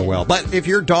working so well. But if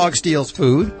your dog steals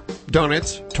food,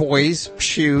 donuts, toys,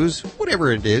 shoes,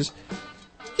 whatever it is,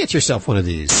 get yourself one of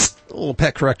these. A little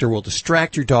pet corrector will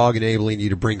distract your dog, enabling you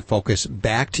to bring focus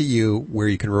back to you, where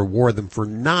you can reward them for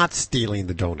not stealing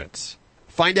the donuts.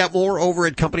 Find out more over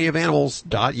at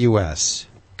companyofanimals.us.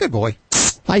 Good boy.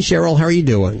 Hi, Cheryl. How are you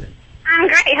doing? I'm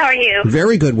great. How are you?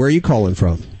 Very good. Where are you calling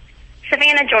from?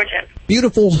 Savannah, Georgia.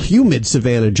 Beautiful, humid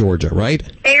Savannah, Georgia, right?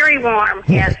 Very warm,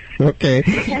 yes.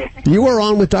 Okay. You are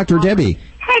on with Dr. Debbie.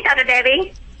 Hey, Dr.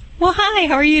 Debbie. Well, hi.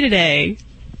 How are you today?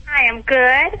 I am good.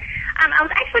 I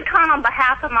was actually calling on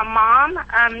behalf of my mom.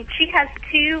 She has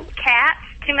two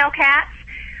male cats.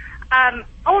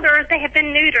 Older, they have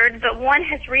been neutered, but one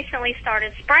has recently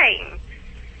started spraying.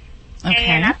 Okay.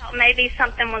 And I thought maybe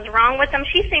something was wrong with him.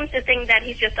 She seems to think that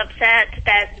he's just upset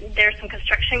that there's some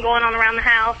construction going on around the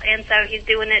house, and so he's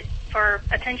doing it for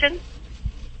attention.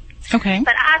 Okay.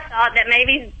 But I thought that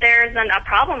maybe there's a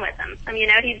problem with him.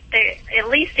 They're at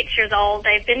least 6 years old.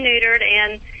 They've been neutered,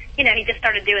 and, he just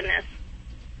started doing this.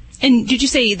 And did you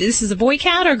say this is a boy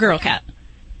cat or girl cat?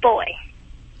 Boy.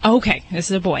 Okay,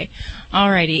 this is a boy.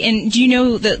 Alrighty. And do you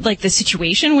know the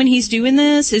situation when he's doing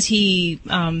this? Is he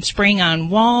spraying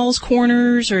on walls,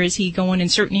 corners, or is he going in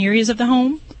certain areas of the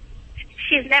home?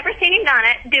 She's never seen him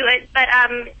do it, but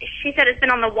she said it's been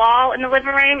on the wall in the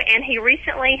living room, and he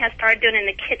recently has started doing it in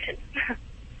the kitchen.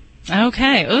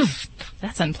 Okay. Oof,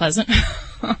 that's unpleasant.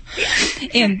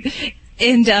 And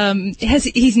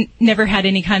he's never had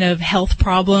any kind of health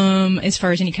problem as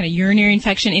far as any kind of urinary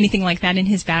infection, anything like that in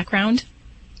his background?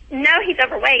 No, he's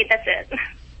overweight. That's it.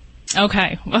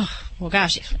 Okay. Well,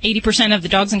 gosh, 80% of the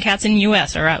dogs and cats in the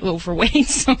U.S. are overweight,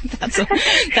 so that's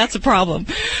a problem.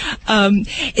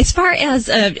 As far as,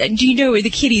 do you know, are the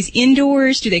kitties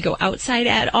indoors? Do they go outside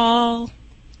at all?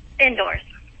 Indoors.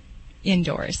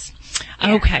 Indoors.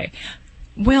 Yeah. Okay.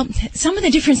 Well, some of the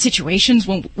different situations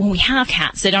when we have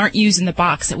cats that aren't used in the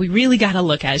box that we really got to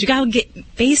look at is you got to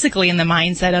get basically in the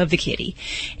mindset of the kitty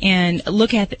and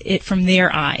look at it from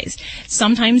their eyes.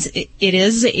 Sometimes it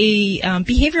is a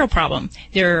behavioral problem.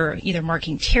 They're either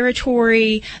marking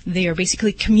territory, they are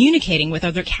basically communicating with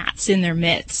other cats in their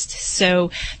midst.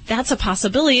 So that's a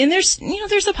possibility. And there's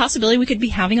a possibility we could be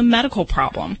having a medical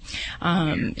problem.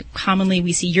 Commonly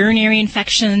we see urinary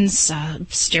infections,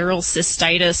 sterile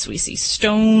cystitis, we see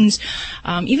stones,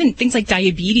 even things like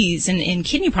diabetes and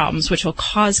kidney problems, which will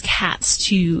cause cats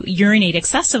to urinate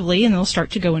excessively, and they'll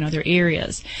start to go in other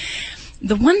areas.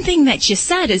 The one thing that you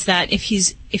said is that if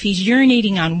he's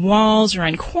urinating on walls or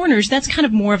on corners, that's kind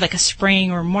of more of like a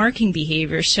spraying or marking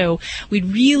behavior. So we'd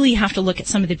really have to look at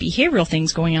some of the behavioral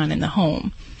things going on in the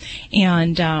home.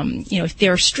 And, if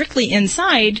they're strictly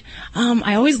inside,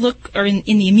 I always look in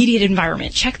the immediate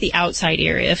environment, check the outside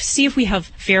area, see if we have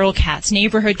feral cats,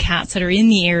 neighborhood cats that are in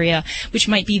the area, which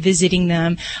might be visiting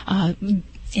them.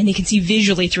 and they can see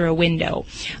visually through a window.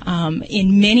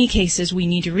 In many cases, we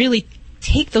need to really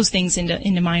take those things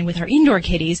into mind with our indoor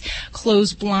kitties,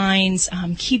 close blinds,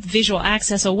 keep visual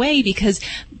access away, because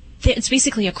it's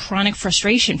basically a chronic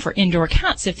frustration for indoor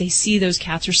cats if they see those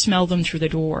cats or smell them through the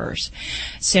doors.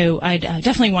 So I'd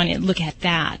definitely want to look at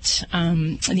that.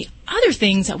 And the other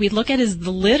things that we look at is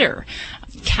the litter.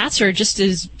 Cats are just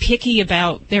as picky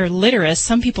about their litter as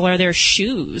some people are their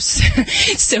shoes.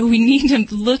 So we need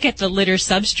to look at the litter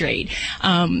substrate,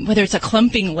 whether it's a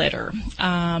clumping litter.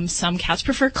 Some cats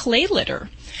prefer clay litter,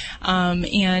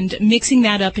 and mixing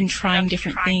that up and trying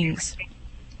different things.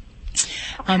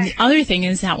 The other thing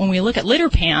is that when we look at litter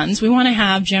pans, we want to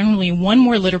have generally one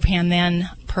more litter pan than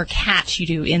per cat you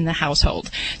do in the household.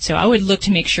 So I would look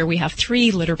to make sure we have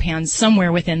 3 litter pans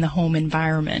somewhere within the home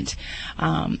environment.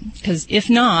 Because if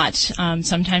not,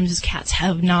 sometimes cats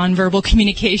have nonverbal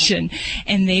communication,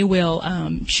 and they will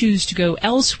choose to go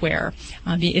elsewhere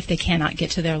if they cannot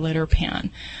get to their litter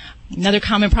pan. Another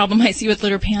common problem I see with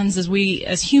litter pans is we,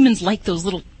 as humans, like those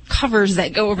little covers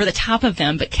that go over the top of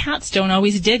them, but cats don't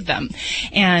always dig them,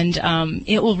 and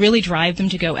it will really drive them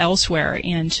to go elsewhere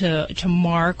and to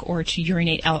mark or to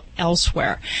urinate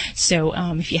elsewhere. So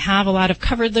if you have a lot of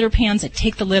covered litter pans, I'd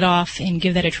take the lid off and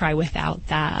give that a try without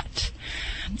that.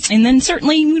 And then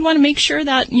certainly we want to make sure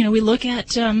that, we look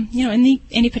at,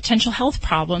 any potential health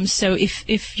problems. So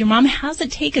if your mom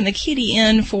hasn't taken the kitty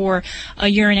in for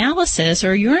a urinalysis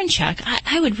or a urine check,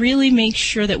 I would really make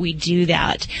sure that we do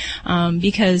that,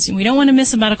 because we don't want to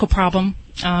miss a medical problem,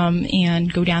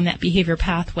 and go down that behavior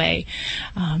pathway,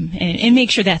 and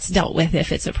make sure that's dealt with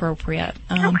if it's appropriate.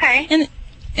 Okay.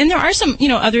 And there are some,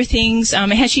 other things.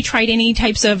 Has she tried any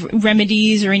types of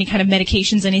remedies or any kind of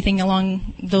medications, anything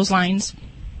along those lines?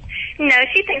 No,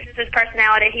 she thinks it's his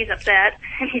personality. He's upset,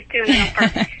 and he's doing it on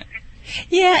purpose.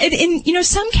 Yeah, and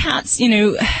some cats,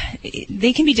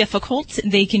 they can be difficult,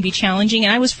 they can be challenging,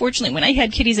 and I was fortunate when I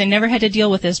had kitties, I never had to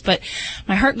deal with this, but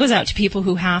my heart goes out to people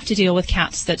who have to deal with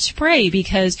cats that spray,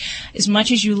 because as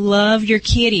much as you love your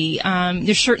kitty,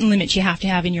 there's certain limits you have to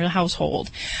have in your household.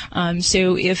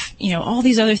 So if, all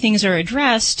these other things are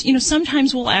addressed,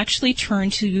 sometimes we'll actually turn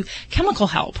to chemical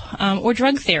help, or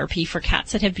drug therapy for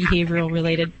cats that have behavioral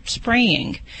related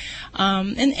spraying.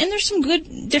 And there's some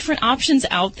good different options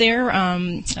out there,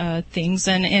 things,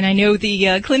 and I know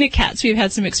the clinic cats, we've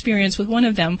had some experience with one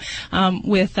of them,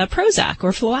 with Prozac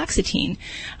or fluoxetine.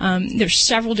 There's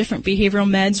several different behavioral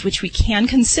meds which we can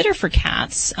consider for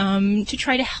cats, to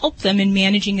try to help them in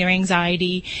managing their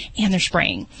anxiety and their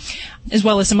spraying, as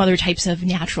well as some other types of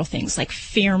natural things like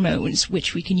pheromones,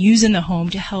 which we can use in the home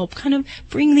to help kind of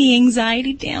bring the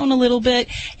anxiety down a little bit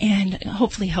and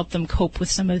hopefully help them cope with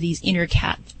some of these inner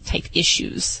cat type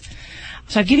issues.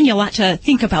 So I've given you a lot to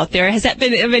think about there. Has that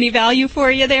been of any value for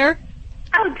you there?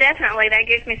 Oh, definitely. That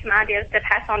gives me some ideas to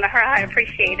pass on to her. I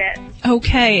appreciate it.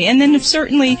 Okay. And then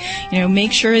certainly,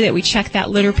 make sure that we check that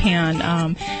litter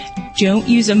pan. Don't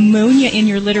use ammonia in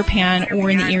your litter pan or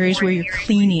in the areas where you're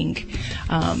cleaning.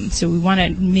 So we want to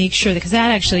make sure because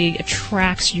that actually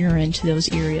attracts urine to those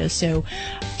areas. So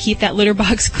keep that litter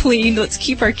box clean. Let's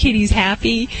keep our kitties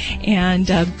happy. And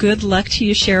good luck to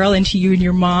you, Cheryl, and to you and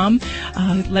your mom.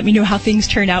 Let me know how things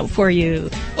turn out for you.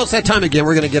 Well, it's that time again.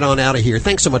 We're going to get on out of here.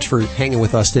 Thanks so much for hanging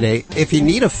with us today. If you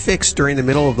need a fix during the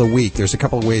middle of the week, there's a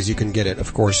couple of ways you can get it,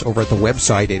 of course, over at the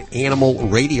website at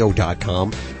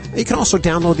animalradio.com. You can also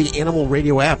download the Animal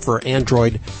Radio app for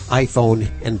Android,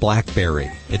 iPhone, and BlackBerry.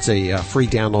 It's a free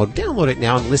download. Download it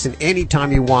now and listen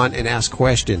anytime you want and ask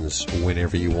questions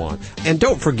whenever you want. And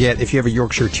don't forget, if you have a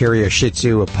Yorkshire Terrier, Shih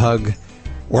Tzu, a Pug,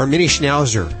 or a Mini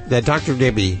Schnauzer, that Dr.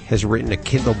 Debbie has written a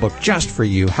Kindle book just for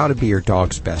you, How to Be Your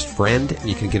Dog's Best Friend.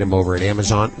 You can get them over at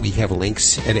Amazon. We have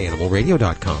links at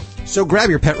animalradio.com. So grab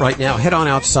your pet right now, head on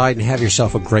outside, and have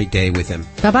yourself a great day with him.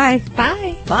 Bye-bye.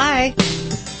 Bye. Bye.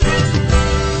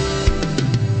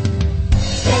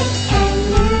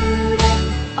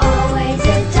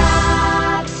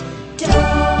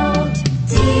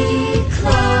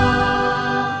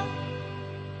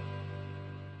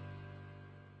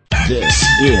 This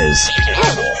is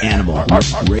Animal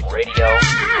Radio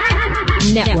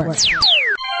Network.